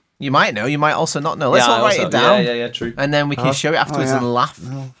 You might know. You might also not know. Let's all write it down. Yeah, true. And then we can show it afterwards yeah. and laugh.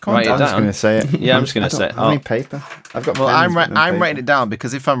 Come on, Write it Dan. I'm just down. going to say it. Yeah, I'm just gonna say it. How many Oh. paper? I've got. Well, pens and I'm paper. writing it down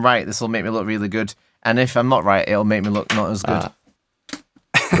because if I'm right, this will make me look really good. And if I'm not right, it'll make me look not as good.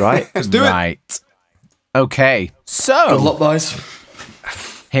 Right. Let's do it. Right. Okay. Good So luck, boys.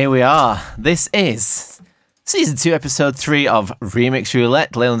 here we are. This is Season 2, Episode 3 of Remix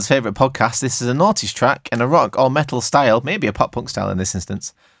Roulette, Leyland's favourite podcast. This is a noughties track in a rock or metal style, maybe a pop punk style in this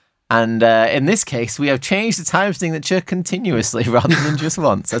instance. And in this case, we have changed the time signature continuously rather than just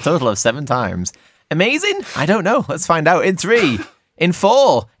once, a total of 7 times. Amazing? I don't know. Let's find out. In 3, in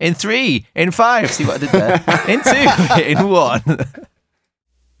 4, in 3, in 5. See what I did there? In 2, in 1.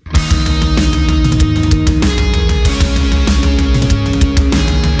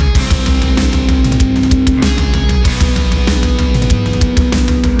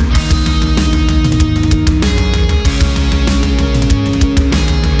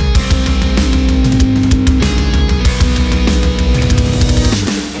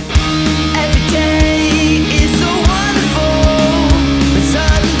 Every day is so wonderful, but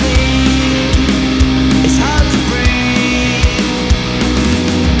suddenly it's hard to breathe.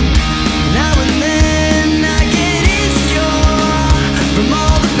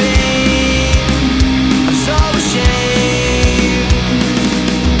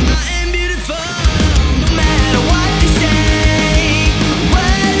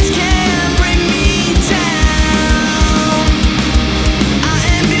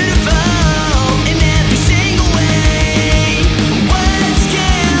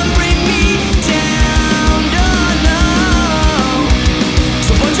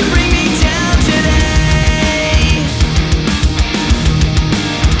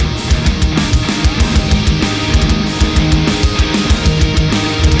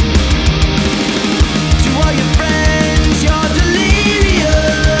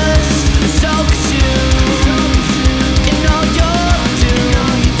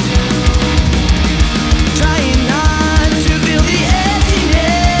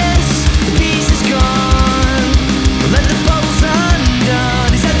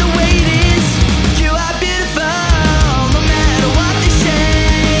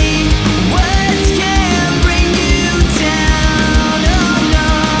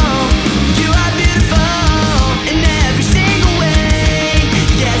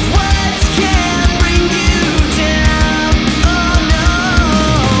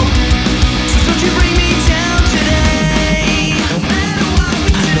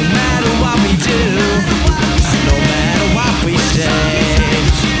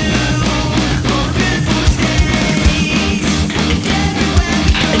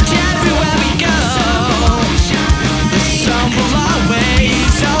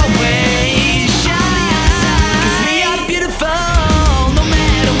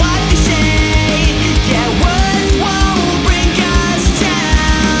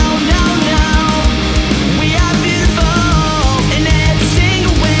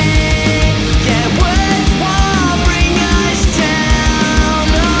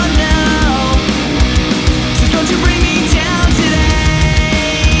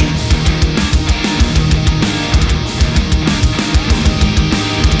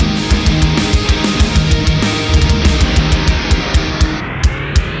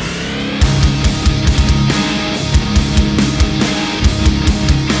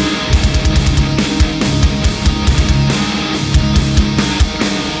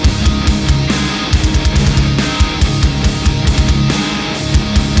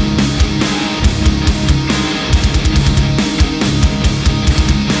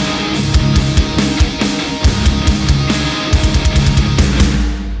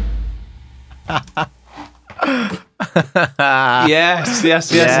 Yes.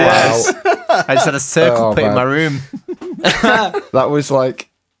 Yes. I just had a circle Oh, put in man. my room. That was like,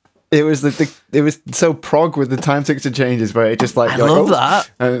 it was it was so prog with the time signature changes where it just like I you're love like, oh,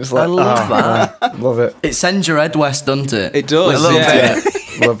 that. and it's like, I love that. love it. It sends your head west, doesn't it? It does. A little yeah.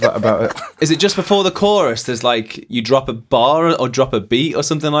 bit. Love that about it. Is it just before the chorus? There's like you drop a bar or drop a beat or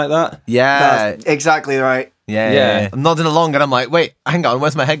something like that. Yeah. That's exactly right. Yeah. I'm nodding along and I'm like, wait, hang on,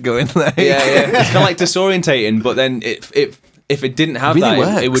 where's my head going? Like, Yeah. It's kind of like disorientating, but then if it didn't have Really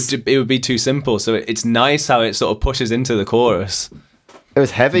that, works. it would be too simple. So it's nice how it sort of pushes into the chorus. It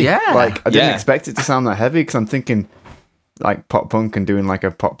was heavy. Yeah. Like I didn't Yeah. expect it to sound that heavy because I'm thinking like pop punk and doing like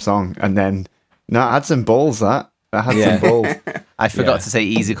a pop song, and then no, it had some balls. That had Yeah. some balls. I forgot Yeah. to say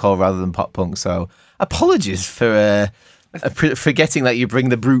easy core rather than pop punk, so apologies for forgetting that you bring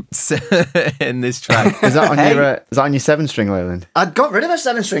the brutes in this track. Is that on your is that on your 7-string, Leyland? I got rid of a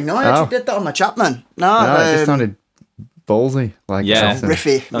 7-string. No, I Oh. actually did that on my Chapman. No, No, it just sounded ballsy. Like Yeah. something.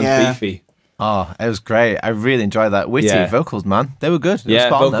 riffy. Sounds Yeah. beefy. Oh, it was great. I really enjoyed that. Witty Yeah. vocals, man. They were good. They were Yeah,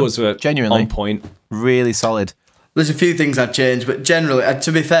 spot on, vocals them. were genuinely on point. really solid. There's a few things I'd change, but generally,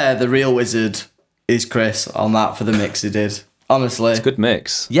 to be fair, the real wizard is Chris on that for the mix he did. Honestly, Good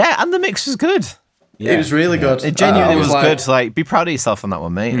mix. Yeah, and the mix was good. it was really good. It genuinely I was like, good. Like, be proud of yourself on that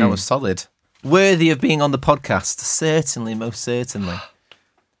one, mate. That was solid. Worthy of being on the podcast, certainly, most certainly.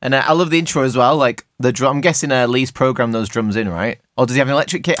 And I love the intro as well. Like the drum. I'm guessing Lee's programmed those drums in, right? Or does he have an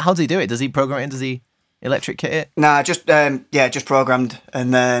electric kit? How does he do it? Does he program it in? Does he electric kit it? Nah, just programmed,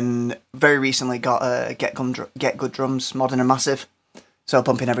 and then very recently got Get Good Drums, Modern and Massive. So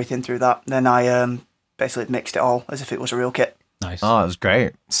pumping everything through that. Then I basically mixed it all as if it was a real kit. Nice. Oh, it was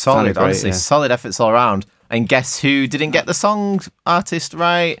great. Solid, Sounded great, honestly. yeah. Solid efforts all around. And guess who didn't get the song artist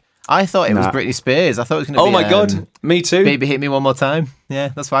right? I thought it was Nah. Britney Spears. I thought it was going to be. Oh my god, me too. Baby Hit Me One More Time. Yeah,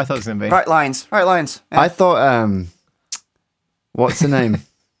 that's what I thought it was going to be. Right lines. Yeah. I thought, what's the name?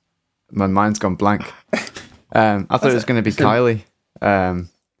 My mind's gone blank. I thought it was going to be Kylie.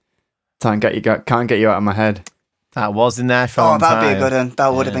 Can't get you out of my head. That was in there for a Oh, long that'd be a time. good one.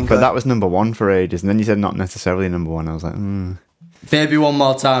 That would have been But good. that was number one for ages, and then you said not necessarily number one. I was like, Baby One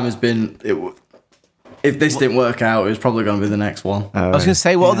More Time has been. If this didn't work out, it was probably going to be the next one. I was going to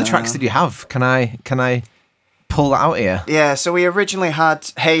say, what other tracks did you have? Can I pull that out here? Yeah, so we originally had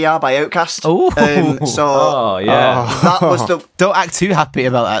Hey Ya by Outkast. Ooh. So Oh yeah. that was the Don't act too happy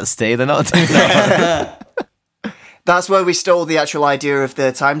about that, Steve. They're not doing that. that's where we stole the actual idea of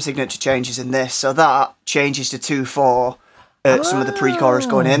the time signature changes in this. So that changes to 2/4 some of the pre-chorus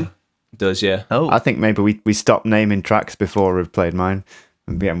going in. Does yeah. I think maybe we stopped naming tracks before we've played mine.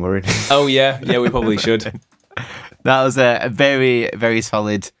 I'm getting worried. Oh yeah. We probably should. That was a very, very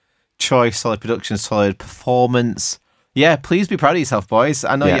solid choice, solid production, solid performance. Yeah, please be proud of yourself, boys.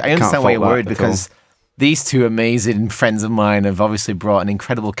 I know Yeah, I can't understand why fault you're worried that at because these two amazing friends of mine have obviously brought an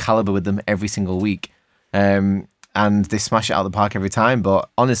incredible caliber with them every single week. And they smash it out of the park every time. But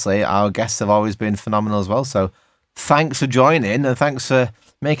honestly, our guests have always been phenomenal as well. So thanks for joining and thanks for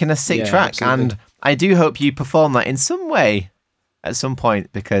making a sick Yeah, track. absolutely. And I do hope you perform that in some way at some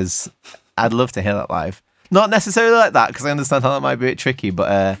point because I'd love to hear that live. Not necessarily like that because I understand how that might be a bit tricky,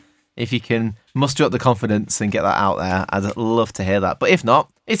 but if you can muster up the confidence and get that out there, I'd love to hear that. But if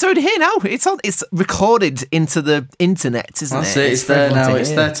not, it's already here now. It's recorded into the internet, isn't That's it? it. It's for there everyone now. to It's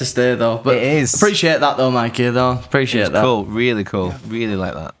hear. there to stay, though. But It is. Appreciate that, though, Mikey. Though appreciate that. Cool, really cool, really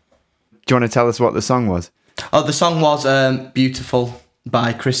like that. Do you want to tell us what the song was? Oh, the song was "Beautiful"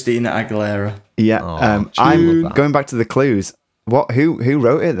 by Christina Aguilera. Yeah, Oh, I'm love that. going back to the clues. Who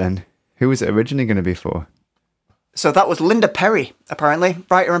wrote it then? Who was it originally going to be for? So that was Linda Perry, apparently,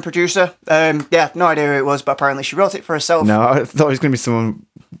 writer and producer. Yeah, no idea who it was, but apparently she wrote it for herself. No, I thought it was going to be someone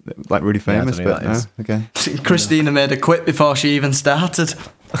like really I don't famous, know who but that no. is. Okay. Christina made a quit before she even started.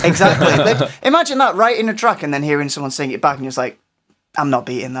 Exactly. Imagine that, writing a track and then hearing someone sing it back, and you're just like, I'm not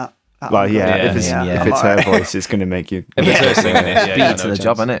beating that. Well, yeah, Yeah, if it's, yeah. if it's her voice, it's going to make you. If it's her singing it, yeah, Beat no to the chance.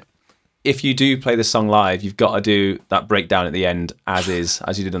 job, innit? If you do play the song live, you've got to do that breakdown at the end as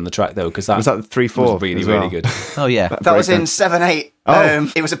you did on the track though, because that Was that 3/4? was really as well? really good. Oh yeah. That was in breakdown. 7/8.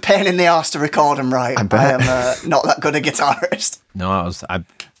 Oh. It was a pain in the arse to record them right. I bet. am not that good a guitarist. No, that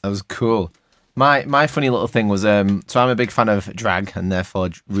was cool. My funny little thing was so I'm a big fan of drag and therefore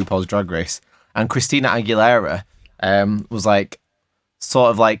RuPaul's Drag Race, and Christina Aguilera was like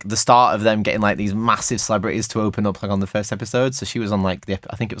sort of like the start of them getting like these massive celebrities to open up like on the first episode. So she was on like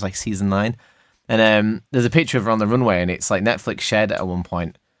I think it was like season 9, and there's a picture of her on the runway, and it's like Netflix shared it at one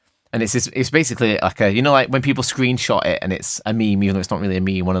point. And it's basically like a, like when people screenshot it and it's a meme, even though it's not really a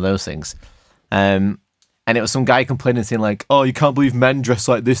meme, one of those things. And And it was some guy complaining, saying like, "Oh, you can't believe men dress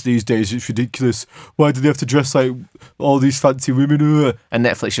like this these days. It's ridiculous. Why do they have to dress like all these fancy women?" And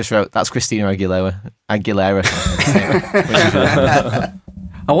Netflix just wrote, "That's Christina Aguilera." I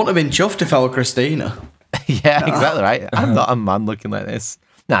wouldn't have been chuffed if I were Christina. Yeah, exactly right. I'm not a man looking like this.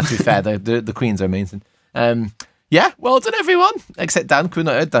 Nah, to be fair, the queens are amazing. Yeah, well done, everyone. Except Dan. We've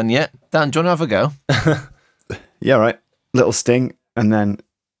not heard Dan yet. Dan, do you want to have a go? Yeah, right. Little sting, and then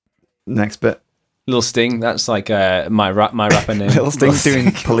next bit. Little Sting, that's like my rapper name. Little Sting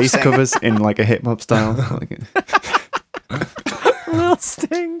doing police covers in like a hip hop style. Little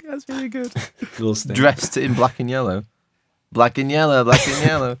Sting, that's really good. Little Sting. Dressed in black and yellow. Black and yellow, black and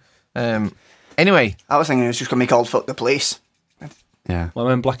yellow. Anyway. I was thinking it was just going to be called Fuck the Police. Yeah. Well,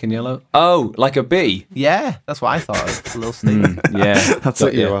 I'm in black and yellow. Oh, like a bee. Yeah, that's what I thought of. Little Sting. Yeah, That's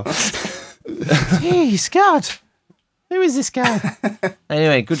it, yeah. well. Jeez, God. Who is this guy?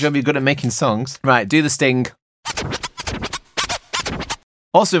 Anyway, good job. You're good at making songs. Right, do the sting.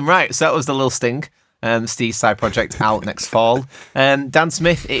 Awesome. Right, so that was the Little Sting. Steve's side project out next fall. Dan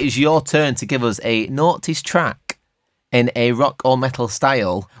Smith, it is your turn to give us a noughties track in a rock or metal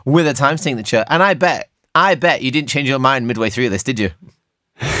style with a time signature. And I bet you didn't change your mind midway through this, did you?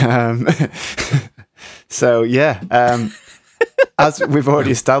 So yeah, as we've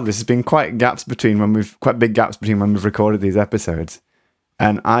already established, there's been quite big gaps between when we've recorded these episodes,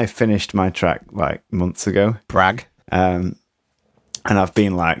 and I finished my track like months ago. Brag. And I've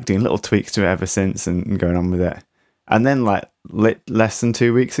been like doing little tweaks to it ever since and going on with it. And then like less than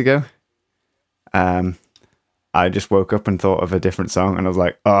 2 weeks ago, I just woke up and thought of a different song, and I was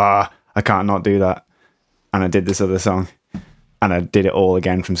like, I can't not do that. And I did this other song, and I did it all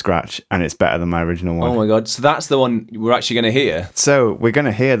again from scratch, and it's better than my original one. Oh my God. So that's the one we're actually going to hear. So we're going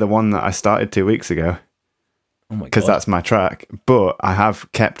to hear the one that I started 2 weeks ago, Oh my God. because that's my track. But I have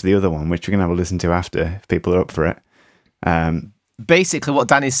kept the other one, which we're going to have a listen to after, if people are up for it. Basically, what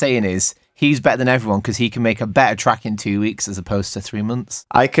Dan is saying is he's better than everyone because he can make a better track in 2 weeks as opposed to 3 months.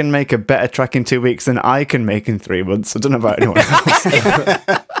 I can make a better track in 2 weeks than I can make in 3 months. I don't know about anyone else.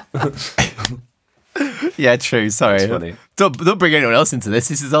 Yeah, true. Sorry. That's funny. Don't bring anyone else into this.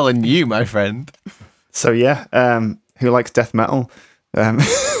 This is all on you, my friend. So yeah, who likes death metal? I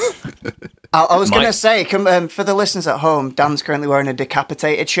was going to Mike. say, for the listeners at home, Dan's currently wearing a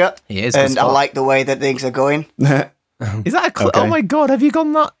decapitated shirt. He is, good And I spot. like the way that things are going. Is that a Okay. Oh my God, have you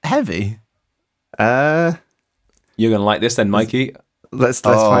gone that heavy? Let's You're going to like this then, Mikey.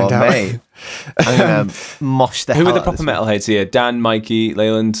 find out. Mate. I'm going to mosh the Who hell are the out of proper this metalheads here? Dan, Mikey,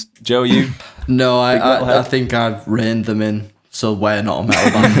 Leyland, Joe, you? No, I metalhead. think I've reined them in, so we're not a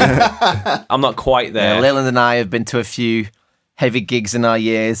metal band. I'm not quite there. Leland and I have been to a few heavy gigs in our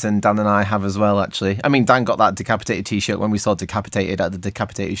years, and Dan and I have as well, actually. I mean, Dan got that Decapitated t-shirt when we saw Decapitated at the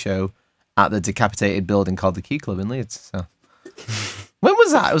Decapitated show at the Decapitated building called the Key Club in Leeds. So. When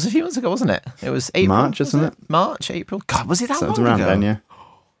was that? It was a few months ago, wasn't it? It was April. March, was isn't it? March, April. God, was it that So it's long around ago? then, yeah.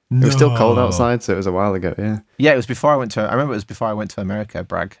 It was still cold outside, so it was a while ago, yeah. Yeah, it was before I went to. I remember it was before I went to America.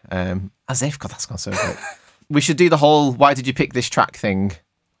 Brag. As if, God, that's gone so good. We should do the whole "Why did you pick this track?" thing.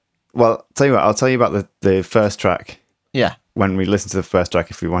 Well, tell you what, I'll tell you about the first track Yeah. when we listen to the first track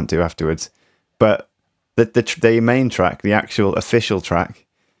if we want to afterwards. But the main track, the actual official track,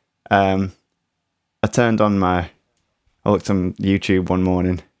 I looked on YouTube one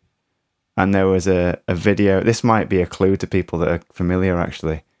morning, and there was a video. This might be a clue to people that are familiar,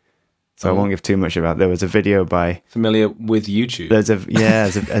 actually. So I won't give too much about it. There was a video by Familiar with YouTube? there's a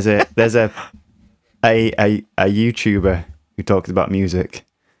YouTuber who talks about music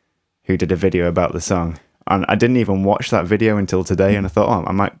who did a video about the song, and I didn't even watch that video until today, and I thought,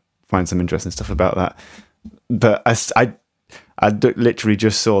 I might find some interesting stuff about that. But I literally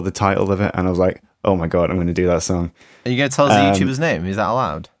just saw the title of it, and I was like, oh my God, I'm going to do that song. Are you going to tell us the YouTuber's name? Is that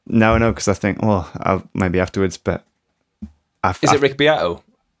allowed? No, because I think, I'll maybe afterwards, but Is it Rick Beato?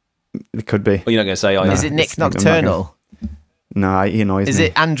 it could be. Well, you're not going to say, oh, No. Is it Nick I'm not Nocturnal? No, he annoys Is me.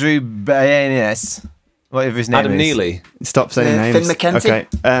 it Andrew Bayanis? Whatever his name Adam is. Neely? Stop saying Finn names. McKenty?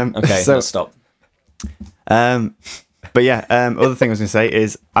 Okay. Okay, So, let's stop. but yeah, other thing I was going to say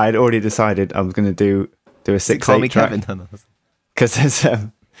is I'd already decided I was going to do a Call me 6/8 track. Kevin. No, no. Because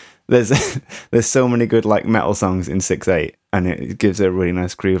there's so many good like metal songs in 6/8, and it gives a really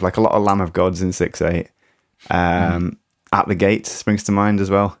nice groove. Like a lot of Lamb of Gods in 6/8. At the Gate springs to mind as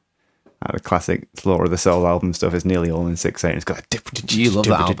well. The classic Slaughter of the Soul album stuff is nearly all in 6/8. It's got like You love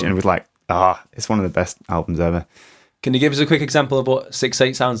that album. and it was like it's one of the best albums ever. Can you give us a quick example of what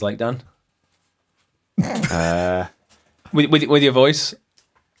 6/8 sounds like, Dan? With your voice?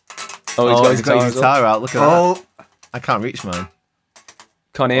 Oh, he's got guitar his as well. guitar out. Look at that. I can't reach mine.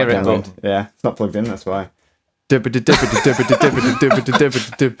 Can't hear it, Damn but it. Yeah, it's not plugged in. That's why.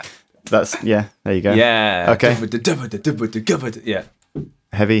 That's yeah. There you go. Yeah. Okay. Yeah.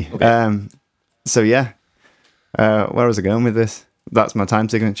 Heavy. So yeah. Where was I going with this? That's my time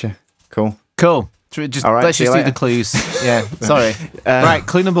signature. Cool. Cool. Just All right, let's see you just do later. the clues. Yeah. Sorry. Right.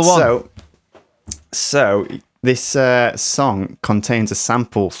 Clue number one. So this song contains a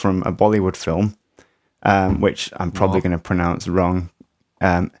sample from a Bollywood film, which I'm probably going to pronounce wrong,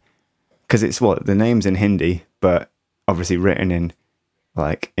 because it's the name's in Hindi, but obviously written in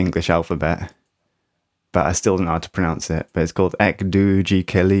like English alphabet. But I still don't know how to pronounce it. But it's called Ek Duji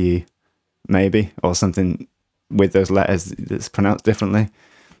Keli, maybe, or something with those letters that's pronounced differently.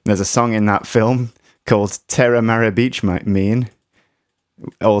 There's a song in that film called Tera Mara Beach Mean,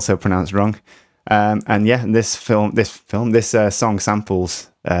 also pronounced wrong. And yeah, this song samples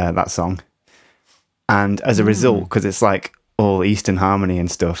that song. And as a result, because it's like all Eastern harmony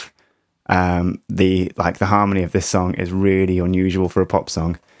and stuff, the harmony of this song is really unusual for a pop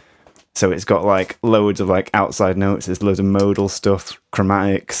song. So it's got like loads of like outside notes, there's loads of modal stuff,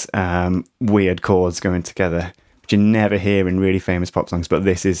 chromatics, weird chords going together, which you never hear in really famous pop songs. But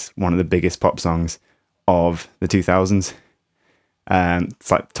this is one of the biggest pop songs of the 2000s.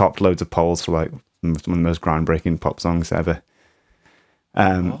 It's like topped loads of polls for like one of the most groundbreaking pop songs ever.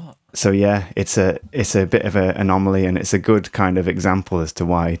 So yeah, it's a bit of an anomaly, and it's a good kind of example as to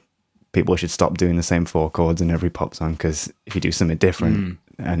why people should stop doing the same four chords in every pop song, because if you do something different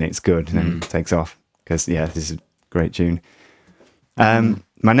and it's good, then it takes off. Because yeah, this is a great tune.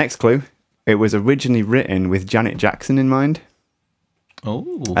 My next clue: it was originally written with Janet Jackson in mind.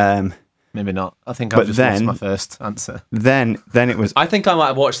 Oh. Maybe not. I think I've just lost my first answer. Then it was. I think I might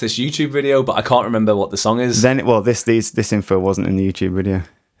have watched this YouTube video, but I can't remember what the song is. This info wasn't in the YouTube video.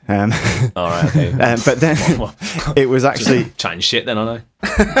 All right, okay. But then it was actually chatting shit. Then aren't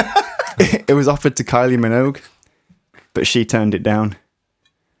I? it was offered to Kylie Minogue, but she turned it down.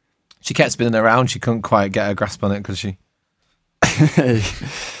 She kept spinning around. She couldn't quite get a grasp on it because she.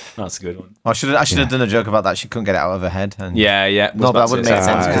 That's a good one. I should have done a joke about that. She couldn't get it out of her head. And Yeah. No, but that wouldn't make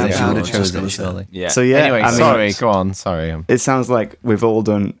sense because yeah. she would have chosen it surely. Yeah. So yeah. Anyway, I mean, sorry. Go on. Sorry. It sounds like we've all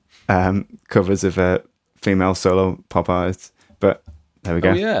done covers of female solo pop artists, but there we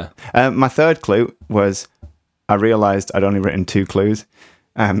go. Oh, yeah. My third clue was I realised I'd only written 2 clues.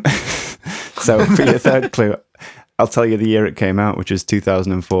 So for your third clue, I'll tell you the year it came out, which is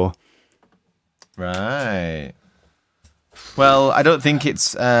 2004. Right. Well, I don't think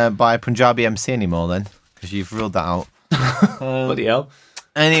it's by Punjabi MC anymore then, because you've ruled that out. Bloody hell.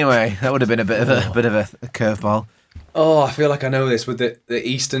 Anyway, that would have been a bit of a curveball. Oh, I feel like I know this with the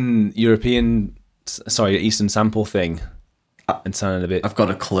Eastern sample thing. And sounding a bit I've got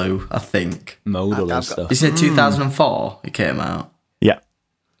a clue, I think. modal and stuff. Is it 2004 it came out? Yeah.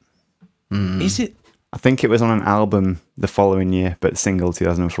 Is it? I think it was on an album the following year, but single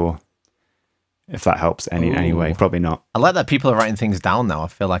 2004. If that helps any way, probably not. I like that people are writing things down now. I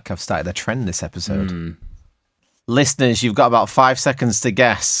feel like I've started a trend this episode. Listeners, you've got about 5 seconds to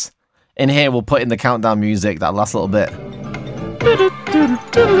guess. In here, we'll put in the countdown music, that last little bit.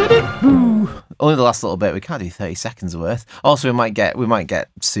 Only the last little bit. We can't do 30 seconds worth. Also, we might get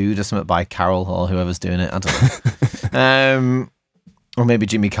sued or something by Carol or whoever's doing it. I don't know. Or maybe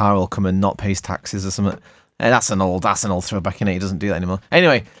Jimmy Carr will come and not pay his taxes or something. That's an old throwback, innit? He doesn't do that anymore.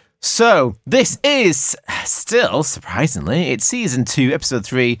 Anyway. So, this is still, surprisingly, it's season 2, episode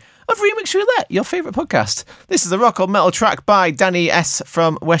 3 of Remix Roulette, your favourite podcast. This is a rock or metal track by Danny S.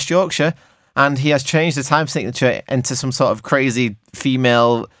 from West Yorkshire, and he has changed the time signature into some sort of crazy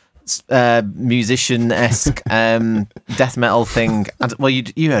female musician-esque death metal thing. And, well,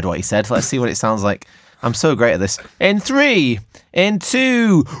 you heard what he said. Let's see what it sounds like. I'm so great at this. In 3, in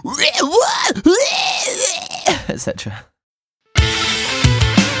 2, etc.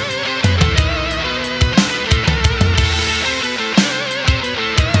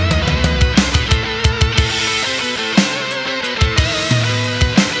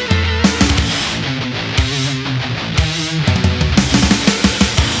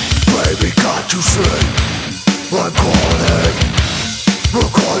 To say, I'm calling,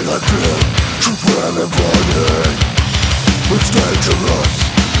 like fear, to bring and burning. It's dangerous,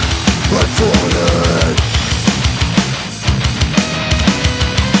 I'm falling.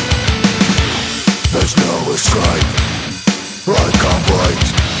 There's no escape, I can't wait.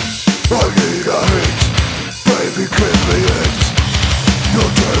 I need a hit, baby give me it.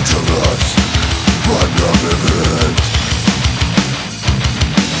 You're dangerous, I'm loving it.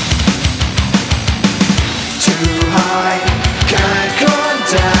 Too high, can't come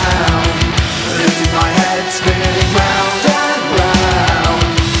down. Losing my head, spinning round and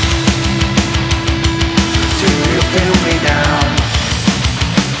round. Too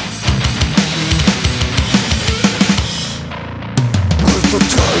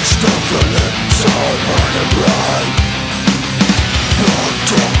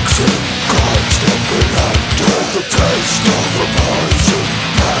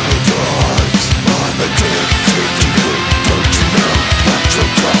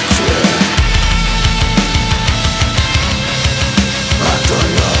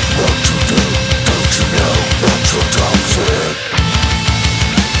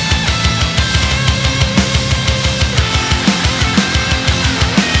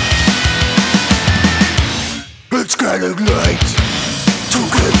It's getting late to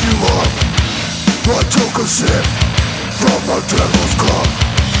give you up. I took a sip from the devil's cup.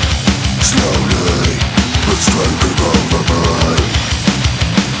 Slowly, it's taking over me.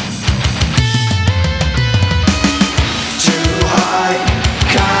 Too high,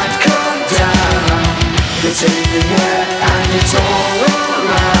 can't come down. It's in the air and it's all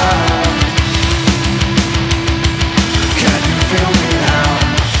around. Can you feel me now?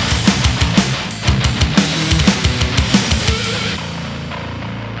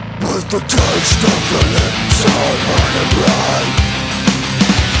 With the taste of the lips on my bride.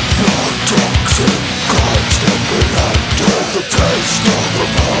 Not toxic, constantly under the taste of the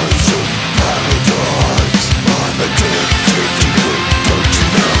poison paradise. I'm addicted to you, don't you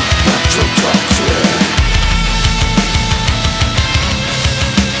know that you're toxic?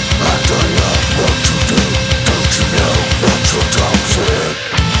 And I love what you do, don't you know that you're toxic?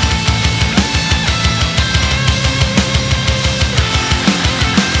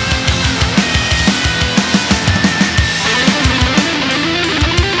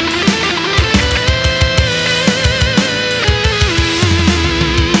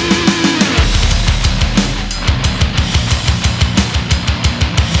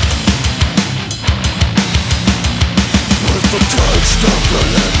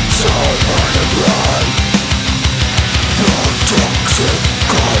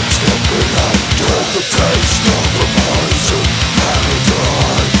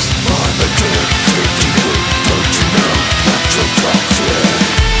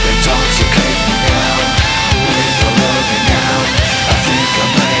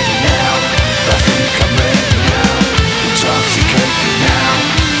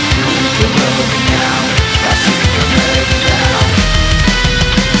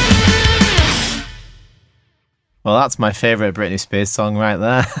 Well, that's my favourite Britney Spears song right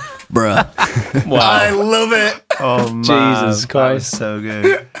there. Bruh. Wow. I love it. Oh, man. Jesus That was Christ. so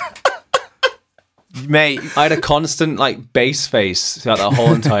good. Mate, I had a constant like bass face throughout that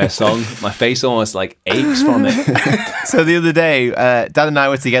whole entire song. My face almost like aches from it. so the other day, Dad and I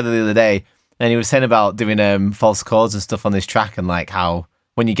were together the other day, and he was saying about doing false chords and stuff on this track, and like how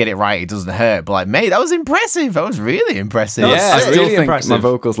when you get it right, it doesn't hurt. But like, mate, that was impressive. That was really impressive. Yeah, I still really think impressive. my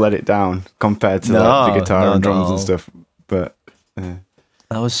vocals let it down compared to No, like, the guitar not and drums at and all. stuff. But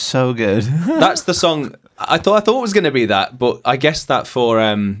That was so good. That's the song. I thought it was going to be that, but I guess that for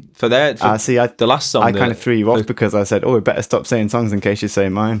the last song. I kind of threw you off because I said, "Oh, we better stop saying songs in case you say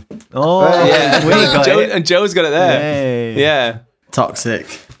mine." Oh, Yeah, we got Joe, it. and Joe's got it there. Yay. Yeah, Toxic,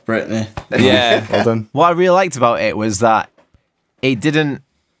 Britney. yeah. Well done. What I really liked about it was that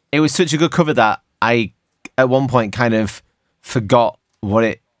it was such a good cover that I, at one point, kind of forgot what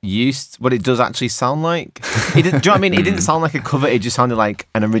it does actually sound like. Do you know what I mean? It didn't sound like a cover, it just sounded like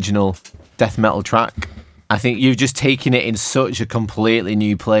an original death metal track. I think you've just taken it in such a completely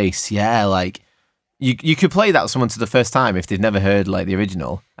new place. Yeah, like, you could play that to someone for the first time if they've never heard, like, the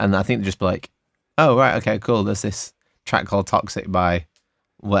original, and I think they'd just be like, oh, right, okay, cool, there's this track called Toxic by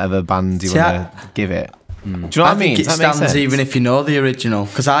whatever band you See, want to give it. Do you know what I mean? think it Does that make stands sense? even if you know the original,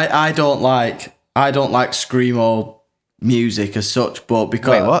 because I don't like screamo music as such, but Wait,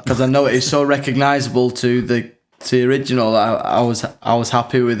 what? because I know it is so recognisable to the original, I was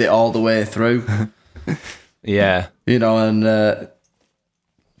happy with it all the way through, Yeah. you know, and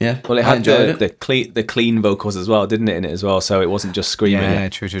yeah, Well, it I had enjoyed the clean vocals as well, didn't it? In it as well, so it wasn't just screaming. Yeah,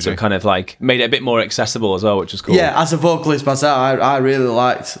 true. So it kind of like made it a bit more accessible as well, which was cool. Yeah, as a vocalist myself, I really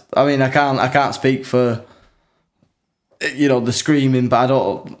liked. I mean, I can't speak for the screaming, but I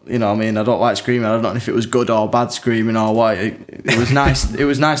don't. I don't like screaming. I don't know if it was good or bad screaming or what. It was nice. It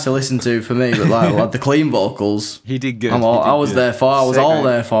was nice to listen to for me, but like the clean vocals, He did good. I was there for. I was Sick, all mate.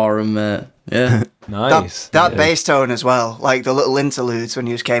 there for him. Yeah. Nice. That bass tone as well, like the little interludes when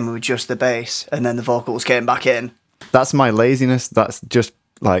you just came with just the bass and then the vocals came back in. That's my laziness. That's just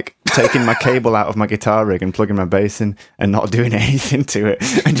like taking my cable out of my guitar rig and plugging my bass in and not doing anything to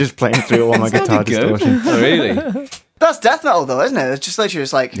it and just playing through all my guitar distortion. Oh, really? That's death metal though, isn't it? It's just literally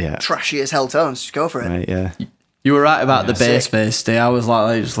just like Yeah. trashy as hell tones. Just go for it. Right, yeah. You were right about the bass face, Steve. I was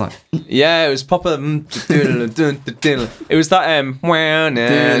like, just like, Yeah, it was proper. It was that.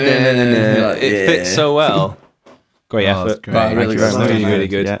 It fits so well. Great Oh, effort. great. Right, really Thank you very good. much. Really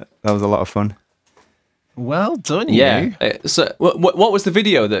good. Yeah, that was a lot of fun. Well done, Yeah. you. So, what was the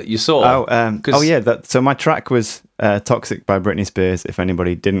video that you saw? So my track was "Toxic" by Britney Spears. If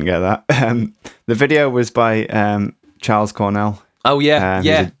anybody didn't get that, the video was by Charles Cornell. Oh yeah,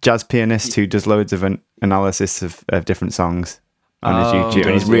 He's a jazz pianist who does loads of analysis of different songs on his YouTube,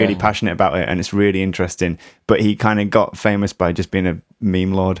 and he's really passionate about it, and it's really interesting. But he kind of got famous by just being a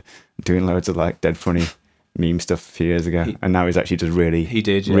meme lord, doing loads of like dead funny meme stuff a few years ago, and now he's actually just really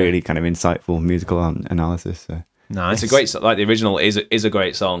really kind of insightful musical analysis. So Nice. It's a great song. Like the original is a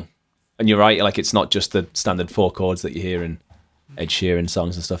great song, and you're right. Like it's not just the standard 4 chords that you hear in Ed Sheeran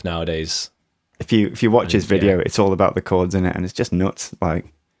songs and stuff nowadays. if you watch his video, it's all about the chords in it, and it's just nuts. Like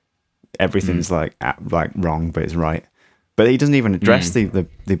everything's like wrong, but it's right. But he doesn't even address the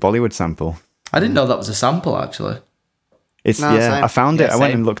Bollywood sample. I didn't know that was a sample, actually. It's No, same. I found it. Yeah, I went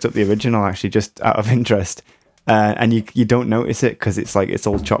same. and looked up the original actually, just out of interest, and you don't notice it because it's like it's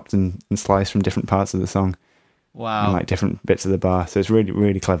all chopped and sliced from different parts of the song and Wow. like different bits of the bar. So it's really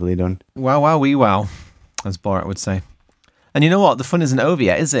really cleverly done. Wow, wow, wee wow, as Borat would say. And you know what? The fun isn't over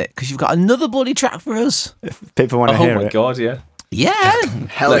yet, is it? Because you've got another bloody track for us. If people want to Oh hear my it. god, yeah. Yeah.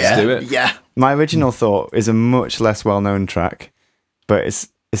 Hell Let's yeah. do it. Yeah. My original thought is a much less well known track, but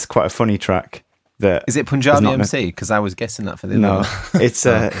it's quite a funny track. That Is it Punjabi not MC? Because I was guessing that for the no, other one. it's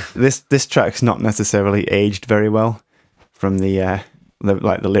this track's not necessarily aged very well from the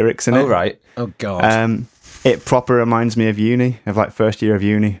lyrics in it. Oh right. Oh God. It proper reminds me of uni, of like first year of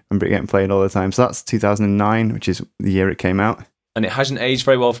uni, and getting played all the time. So that's 2009, which is the year it came out. And it hasn't aged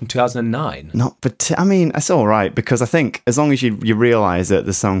very well from 2009. Not, but I mean, it's all right because I think as long as you realise that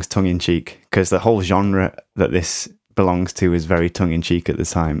the song's tongue in cheek, because the whole genre that this belongs to is very tongue in cheek at the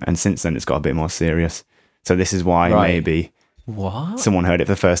time, and since then it's got a bit more serious. So this is why maybe What? someone heard it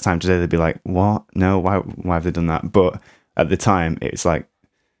for the first time today, they'd be like, "What? No, why have they done that?" But at the time, it's like,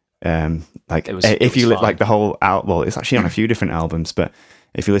 if you look like the whole well, it's actually on a few different albums, but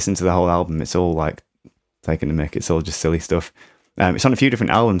if you listen to the whole album, it's all like taking the mick. It's all just silly stuff. It's on a few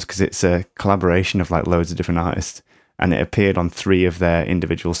different albums because it's a collaboration of like loads of different artists, and it appeared on 3 of their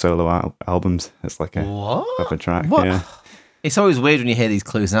individual solo albums. It's like a What? proper track. What? Yeah. It's always weird when you hear these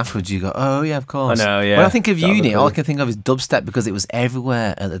clues and afterwards you go, oh yeah, of course. I know, yeah. When I think of That was uni, a all I clue. can think of is dubstep because it was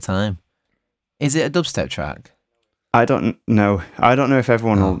everywhere at the time. Is it a dubstep track? I don't know. I don't know if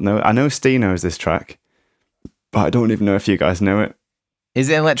everyone will know. I know Steve knows this track, but I don't even know if you guys know it. Is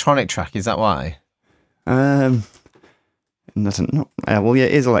it an electronic track? Is that why? Well, yeah,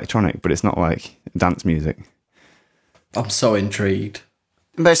 it is electronic, but it's not like dance music. I'm so intrigued.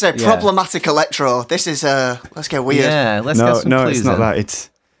 But I say Yeah. problematic electro. This is let's get weird. Yeah, let's get some No, clues it's not then. that.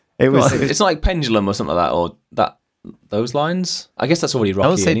 It was. It's not like Pendulum or something like that, or those lines. I guess that's already rocky I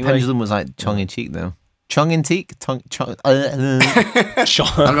would say anyway. Pendulum was like tongue in cheek though. Chong in cheek? I'm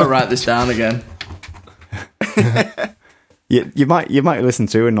gonna write this down again. You might listen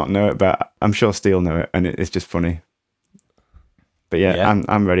to and not know it, but I'm sure Steele know it, and it's just funny. But yeah.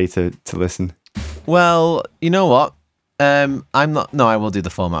 I'm ready to listen. Well, you know what? I'm not. No, I will do the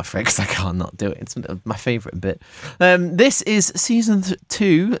format for it because I can't not do it. It's my favourite bit. This is season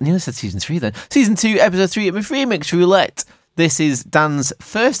 2. I nearly said season 3 then. Season 2, episode 3 of my Remix Roulette. This is Dan's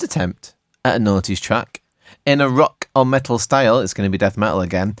first attempt at a noughties track in a rock or metal style. It's going to be death metal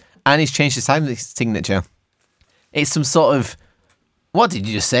again, and he's changed his time signature. It's some sort of, what did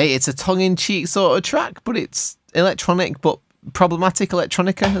you just say? It's a tongue-in-cheek sort of track, but it's electronic, but problematic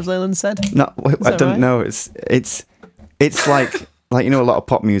electronica, as Leyland said. No, I that don't right? know. It's like you know, a lot of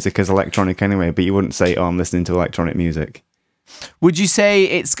pop music is electronic anyway, but you wouldn't say, "Oh, I'm listening to electronic music." Would you say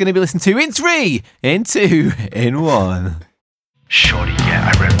it's going to be listened to in 3, in 2, in 1? Shorty,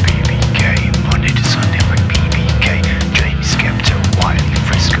 yeah, I rap BBK. Monday to Sunday like BBK. Jamie Skepta, Wiley,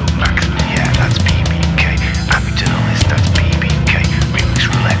 Frisco, Max, yeah, that's BBK. Add me to the list, that's BBK. Remix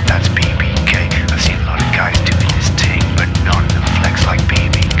Roulette, that's BBK. I've seen a lot of guys doing this thing, but none of them flex like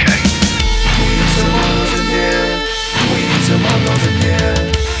BBK. We need some models in here. We need some models in here.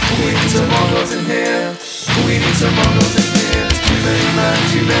 We need some models in here. We need some models in here. There's too many man,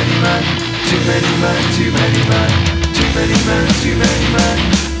 too many man. Too many man, too many man. Too many men, too many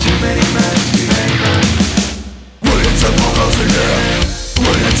men.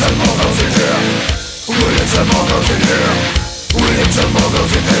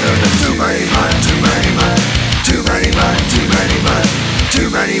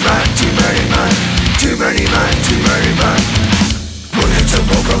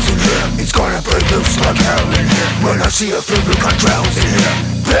 See a few blue controls in here.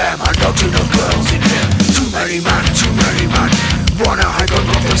 Bam, I know to the girls in here. Too many man, too many man. Wanna hike on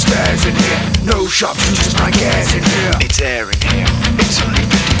up the stairs in here. No shops, just my gas in here. It's air in here. It's only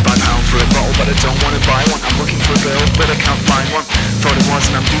 £55 for a bottle, but I don't wanna buy one. I'm looking for a girl, but I can't find one. Thought it was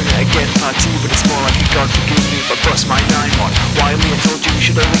and I'm doing it again, part 2, but it's more like a God forgive me if I bust my 9 on. Wiley, I told you we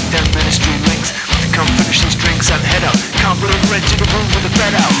should have linked them ministry links. Come finish these drinks and head out. Can't put a red to the room with the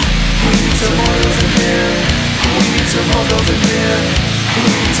bed out. We need some models in here. We need some models in here. We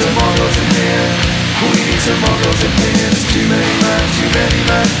need some models in here. We need some models in here. There's too many men, too many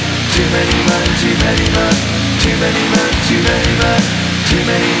men. Too many men, too many men. Too many men, too many men. Too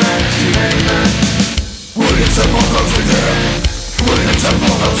many men, too many men. We need some models in here. We need some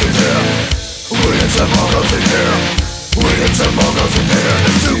models in here. We need some models in here. We need some models in here.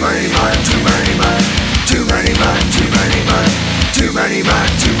 There's too many men, too many men. Too many men, too many men. Too many men,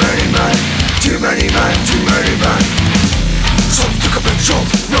 too many men. Too many men, too many men. Some took a big shot,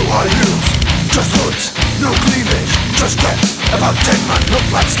 no high heels. Just hoods, no cleavage, just reps. About 10 man look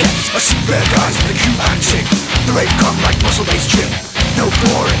like skeps. I see bare guys with a cute handshake. The rave come like muscle-based chip. No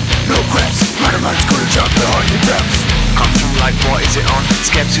boring, no creps. Man a man's gonna jump behind your depths. Come through like what is it on?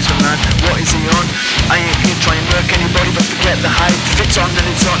 Skeps who's the man, what is he on? I ain't here trying to work anybody but forget the hype. If it's on then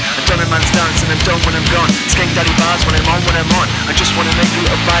it's on. I've done a man's dance and I'm done when I'm gone. Skank daddy bars when I'm on, when I'm on. I just wanna make you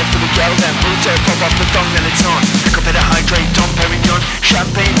a vibe for the girl then. Brutal, pop off the thong then it's on. Pick up a bit of hydrate, Dom Perignon.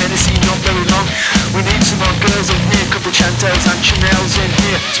 Champagne, Hennessy, not very long. We need some more girls in here. Couple Chantels and Chanel's in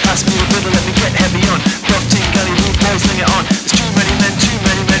here. Just pass me a riddle, let me get heavy on. Buffing, galley, rude boys, sing it on. There's too many men, too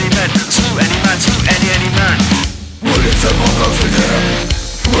many men. Slew any man, slew any man. We need some more girls in here.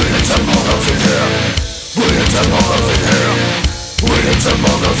 We need some more girls in here. We need some more girls in here. We need some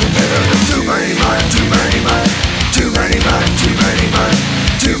more girls in here. There's too many men, too many men. Too many men, too many men.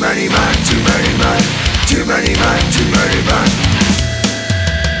 Too many men, too many men. Too many men, too many men.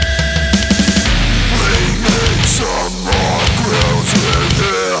 We need some more girls in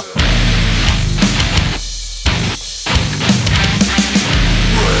here.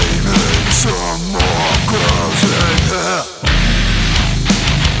 We need some more girls in here.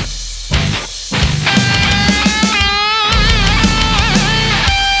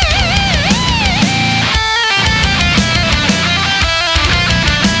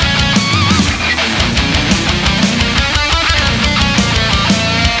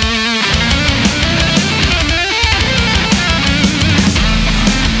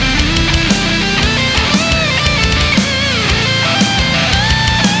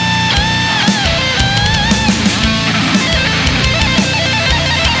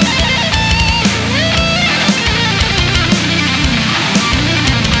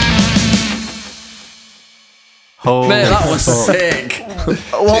 Man, that was sick.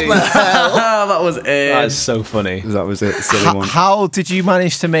 What the hell? That was it. That's so funny. That was it. Silly one. How did you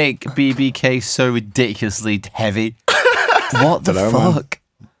manage to make BBK so ridiculously heavy? What the Dunno, man. fuck?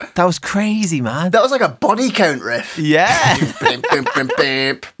 That was crazy, man. That was like a body count riff. Yeah.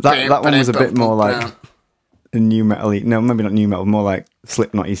 That one was a bit more like a new metal-y. No, maybe not new metal. More like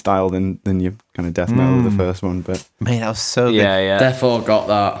Slipknot-y style than your kind of death metal. The first one, but Man, that was so good. Yeah. Defo got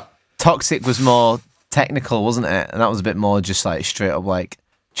that. Toxic was more technical, wasn't it? And that was a bit more just like straight up like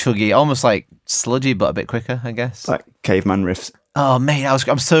chuggy, almost like sludgy, but a bit quicker, I guess. like caveman riffs. Oh, mate,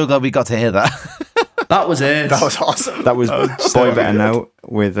 I'm so glad we got to hear that. That was it. That was awesome. That was Boy Better Know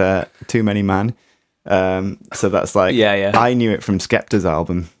with Too Many Man. So that's like, Yeah. I knew it from Skepta's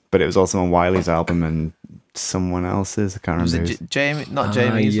album, but it was also on Wiley's album and someone else's. I can't Was remember. it Jamie? Not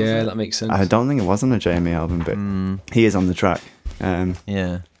Jamie's. was Yeah, it? that makes sense. I don't think it was on a Jamie album, but he is on the track.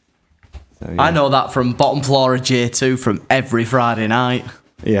 Yeah. So, yeah. I know that from Bottom Floor of J2 from every Friday night.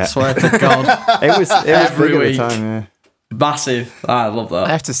 Yeah, Swear to God. it was Every big week. at the time. Yeah. Massive. I love I that.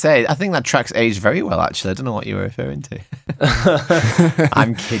 have to say, I think that track's aged very well, actually. I don't know what you were referring to.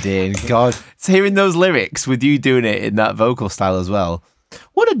 I'm kidding. God. So hearing those lyrics with you doing it in that vocal style as well.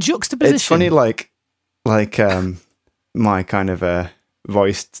 What a juxtaposition. It's funny, like my kind of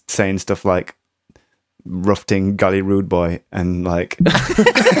voice saying stuff like rough-ting gully rude boy and like and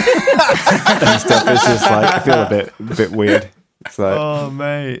stuff. It's just like I feel a bit weird. It's like Oh,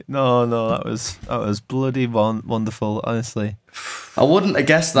 mate. No, that was bloody wonderful, honestly. I wouldn't have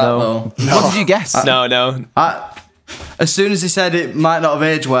guessed that though. What did you guess? No. As soon as he said it might not have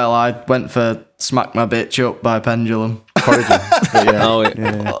aged well, I went for Smack My Bitch Up by Pendulum. Origin. But yeah, Oh,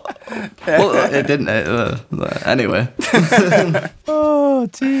 Well, it didn't. Anyway. Oh,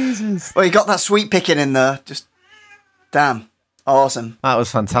 Jesus. Well, you got that sweet picking in there. Just damn, awesome. That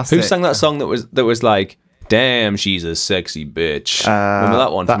was fantastic. Who sang that song that was like, damn, she's a sexy bitch? Remember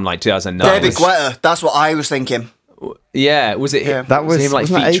that one from like 2009? David Guetta. That's what I was thinking. Yeah, was it? Yeah. That was him like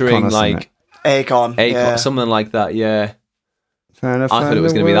wasn't that featuring Akon or something? like Akon. Akon, Yeah. something like that. Yeah. Trying to I thought find it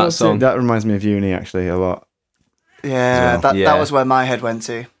was the gonna be that world song. That reminds me of uni actually a lot. Yeah, well. that Yeah. was where my head went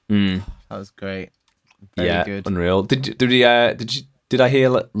to. Mm. That was great. Very Yeah, good. unreal. Did I hear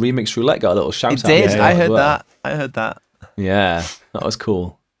Remix Roulette got a little shout It out? did. Yeah, I as heard well? that. I heard that. Yeah, that was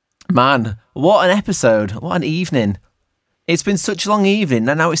cool. Man, what an episode. What an evening. It's been such a long evening,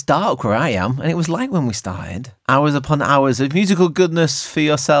 and now it's dark where I am, and it was light when we started. Hours upon hours of musical goodness for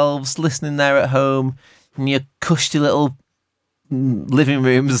yourselves, listening there at home, in your cushy little living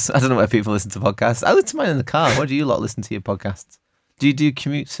rooms. I don't know where people listen to podcasts. I listen to mine in the car. Where do you lot listen to your podcasts? Do you do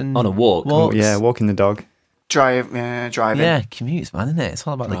commutes and On a walk. walks? Yeah, walking the dog. Driving. Yeah, commutes, man, isn't it? It's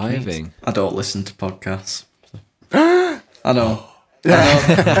all about the commutes. Driving. I don't listen to podcasts. I know.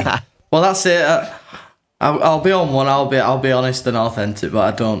 Well, that's it. I'll be on one. I'll be honest and authentic,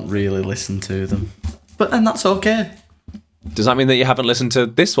 but I don't really listen to them. And that's okay. Does that mean that you haven't listened to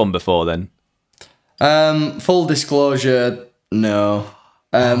this one before then? Full disclosure, no.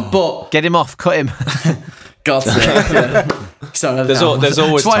 But Get him off, cut him. God's sake. Yeah. Sorry, There's always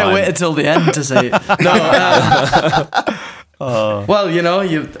that's why time. I waited till the end to say it. No.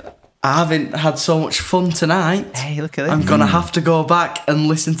 Well, I haven't had so much fun tonight. Hey, look at this. I'm gonna have to go back and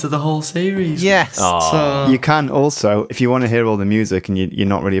listen to the whole series. Yes. So You can also, if you want to hear all the music and you're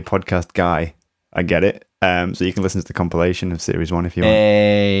not really a podcast guy, I get it. So you can listen to the compilation of Series 1 if you want.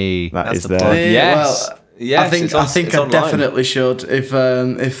 Hey. That that's is the there. plug. Yes. Well, Yes, I think it's on- I think it's I online. definitely should. If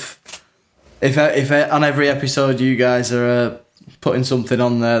on every episode you guys are putting something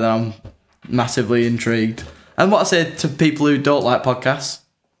on there that I'm massively intrigued. And what I say to people who don't like podcasts,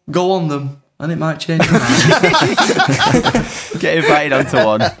 go on them, and it might change your mind. Get invited onto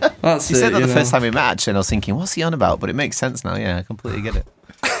one. That's You it. said that you the know. first time we met, actually, and I was thinking, what's he on about? But it makes sense now. Yeah, I completely get it.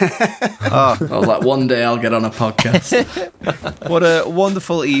 I was like, one day I'll get on a podcast. What a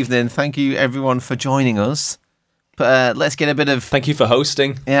wonderful evening. Thank you, everyone, for joining us. But let's get a bit of... Thank you for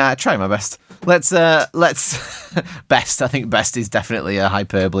hosting. Yeah, I try my best. Let's best. I think best is definitely a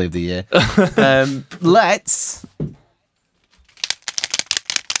hyperbole of the year. Let's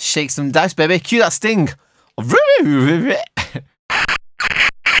shake some dice, baby. Cue that sting.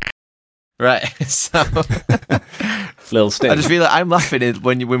 Right, so Little sting. I just feel like I'm laughing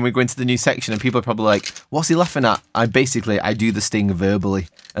when we go into the new section, and people are probably like, "What's he laughing at?" I do the sting verbally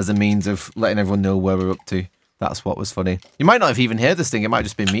as a means of letting everyone know where we're up to. That's what was funny. You might not have even heard the sting. It might have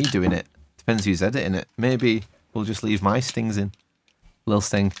just been me doing it. Depends who's editing it. Maybe we'll just leave my stings in. Little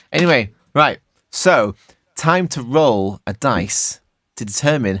sting. Anyway, right. So, time to roll a dice to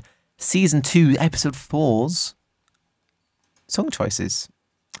determine Season 2, Episode 4's song choices.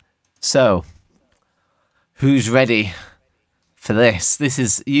 So, who's ready for this? This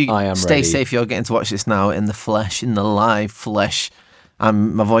is... I am Stay ready. safe. You're getting to watch this now in the flesh, in the live flesh.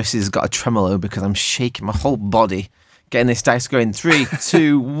 My voice has got a tremolo because I'm shaking my whole body. Getting this dice going. 3,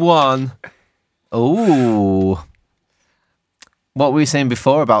 2, 1. Ooh. What were we saying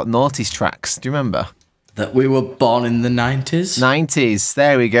before about Naughty's tracks? Do you remember? That we were born in the 90s. 90s.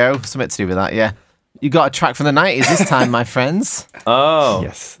 There we go. Something to do with that, yeah. You got a track from the 90s this time, my friends. Oh,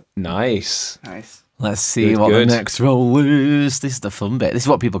 Yes. nice. Nice. Let's see Good, what good. the next roll is. This is the fun bit. This is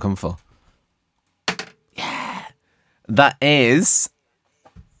what people come for. Yeah. That is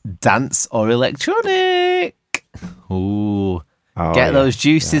dance or electronic. Ooh. Oh, Get yeah. those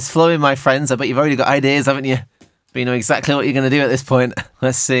juices flowing, my friends. I bet you've already got ideas, haven't you? But you know exactly what you're going to do at this point.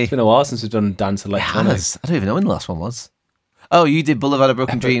 Let's see. It's been a while since we've done dance electronics. I don't even know when the last one was. Oh, you did Boulevard of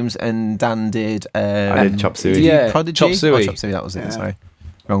Broken Dreams, and Dan did... I did Chop Suey. Did you Yeah, Prodigy? Chop Suey. Oh, Chop Suey, that was it. Sorry.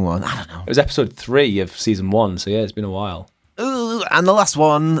 Wrong one. I don't know. It was episode 3 of season 1, so yeah, it's been a while. Ooh, and the last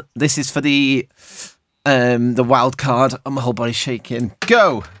one, this is for the wild card. And my whole body's shaking.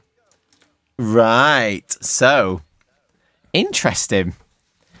 Go! Right. So, interesting.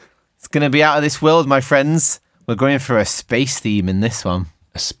 It's going to be out of this world, my friends. We're going for a space theme in this one.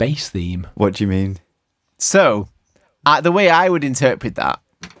 A space theme. What do you mean? So, the way I would interpret that,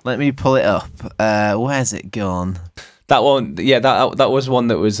 let me pull it up. Where's it gone? That one, yeah, that was one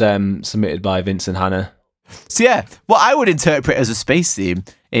that was submitted by Vince and Hannah. So yeah, what I would interpret as a space theme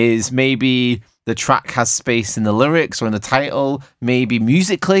is maybe the track has space in the lyrics or in the title. Maybe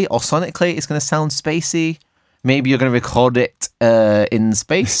musically or sonically it's going to sound spacey. Maybe you're going to record it in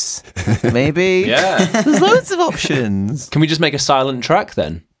space. Maybe. Yeah. There's loads of options. Can we just make a silent track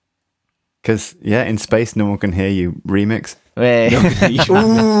then? Because, yeah, in space, no one can hear you. Remix. Wait.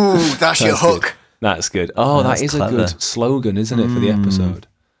 Ooh, that's your hook. That's good. Oh, That's that is clever. a good slogan, isn't it, for the episode?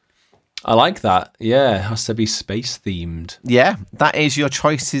 I like that. Yeah, it has to be space themed. Yeah, that is your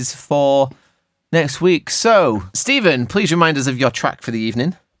choices for next week. So, Stephen, please remind us of your track for the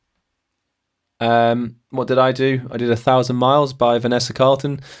evening. What did I do? I did 1,000 Miles by Vanessa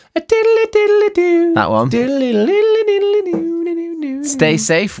Carlton. That That one. Stay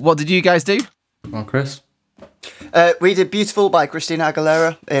safe. What did you guys do? Come on, Chris. We did Beautiful by Christina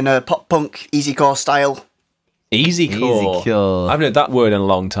Aguilera in a pop punk easycore style. Easy core. Easy core. I haven't heard that word in a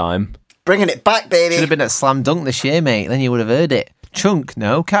long time. Bringing it back, baby. Should have been at Slam Dunk this year, mate. Then you would have heard it. Chunk,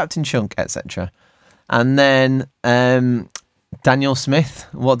 no, Captain Chunk, etc. And then Daniel Smith,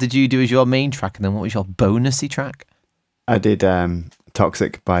 what did you do as your main track? And then what was your bonusy track? I did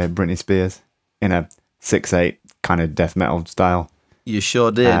Toxic by Britney Spears in a 6/8 kind of death metal style. You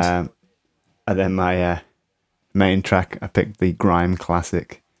sure did. And then my main track, I picked the grime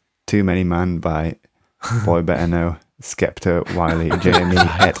classic Too Many Man by Boy Better Know, Skepta, Wiley, Jamie,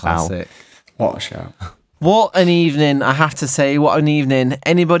 et al. Classic. What a shout. What an evening, I have to say. What an evening.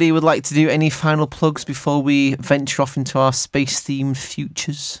 Anybody would like to do any final plugs before we venture off into our space-themed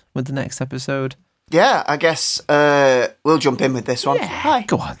futures with the next episode? Yeah, I guess we'll jump in with this one. Hi.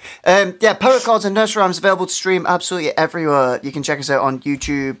 Go on. Poet Chords and Nursery Rhymes available to stream absolutely everywhere. You can check us out on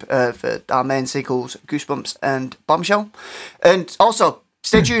YouTube for our main sequels, Goosebumps and Bombshell. And also,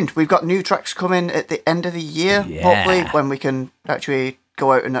 stay tuned. We've got new tracks coming at the end of the year, hopefully, when we can actually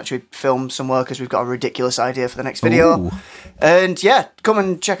go out and actually film somewhere because we've got a ridiculous idea for the next video. Ooh. And yeah, come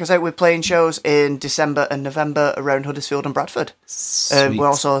and check us out. We're playing shows in December and November around Huddersfield and Bradford. Sweet. We're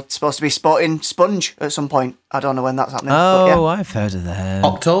also supposed to be sporting Sponge at some point. I don't know when that's happening. Oh, but yeah. I've heard of them.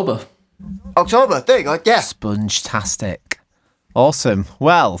 October. October. There you go. Yeah. Sponge-tastic. Awesome.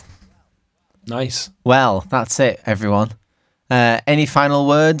 Well, Nice. that's it, everyone. Any final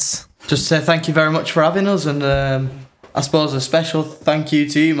words? Just say thank you very much for having us, and I suppose a special thank you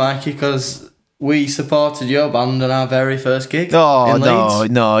to you, Mikey, because we supported your band on our very first gig. Oh, in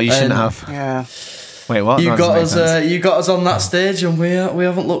Leeds. no, you shouldn't And have. Yeah. Wait, what? You That got doesn't make us. sense. You got us on that stage, and we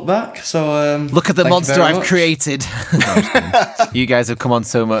haven't looked back. So Look at the thank you monster very I've much. created. No, I'm just kidding. You guys have come on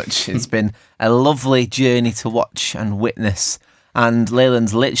so much. It's been a lovely journey to watch and witness. And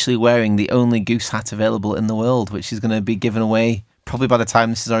Leyland's literally wearing the only goose hat available in the world, which is going to be given away probably by the time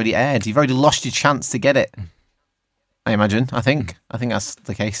this is already aired. You've already lost your chance to get it, I imagine. I think that's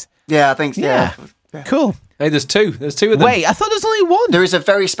the case. Yeah, I think so. Yeah. Cool. Hey, there's two of them. Wait, I thought there was only one. There is a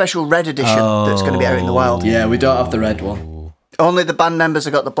very special red edition that's going to be out in the wild. Yeah, we don't have the red one. Only the band members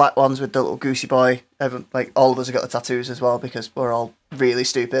have got the black ones with the little goosey boy. All of us have got the tattoos as well because we're all really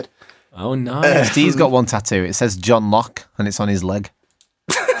stupid. Oh, nice. Steve's got one tattoo. It says John Locke, and it's on his leg.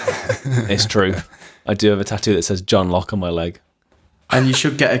 It's true. I do have a tattoo that says John Locke on my leg. And you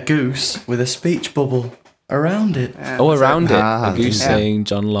should get a goose with a speech bubble around it. Oh, around it. Ah, A goose yeah. saying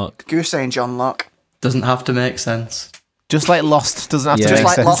John Locke. Goose saying John Locke. Doesn't have to make sense. Just like Lost. Doesn't have Yeah. to Just make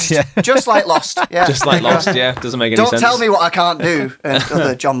like sense. Lost. Yeah. Just like Lost. Yeah. Just like Lost, yeah. Doesn't make any Don't sense. tell me what I can't do. And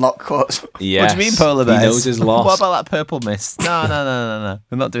other John Locke quotes. Yes. What do you mean, polar bears? He knows his loss. What about that purple mist? No.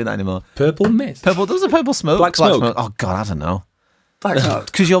 We're not doing that anymore. Purple mist. Purple. There was a purple smoke. Black smoke. Oh God, I don't know. Thanks, Mark.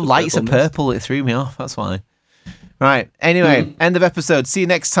 Because your lights are Purple mist. purple, it threw me off. That's why. Right. Anyway, end of episode. See you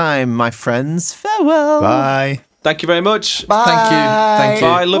next time, my friends. Farewell. Bye. Thank you very much. Bye. Thank you.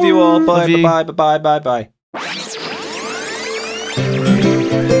 Bye. Love you all. Bye. Love you. Bye. Bye. Bye. Bye. Bye.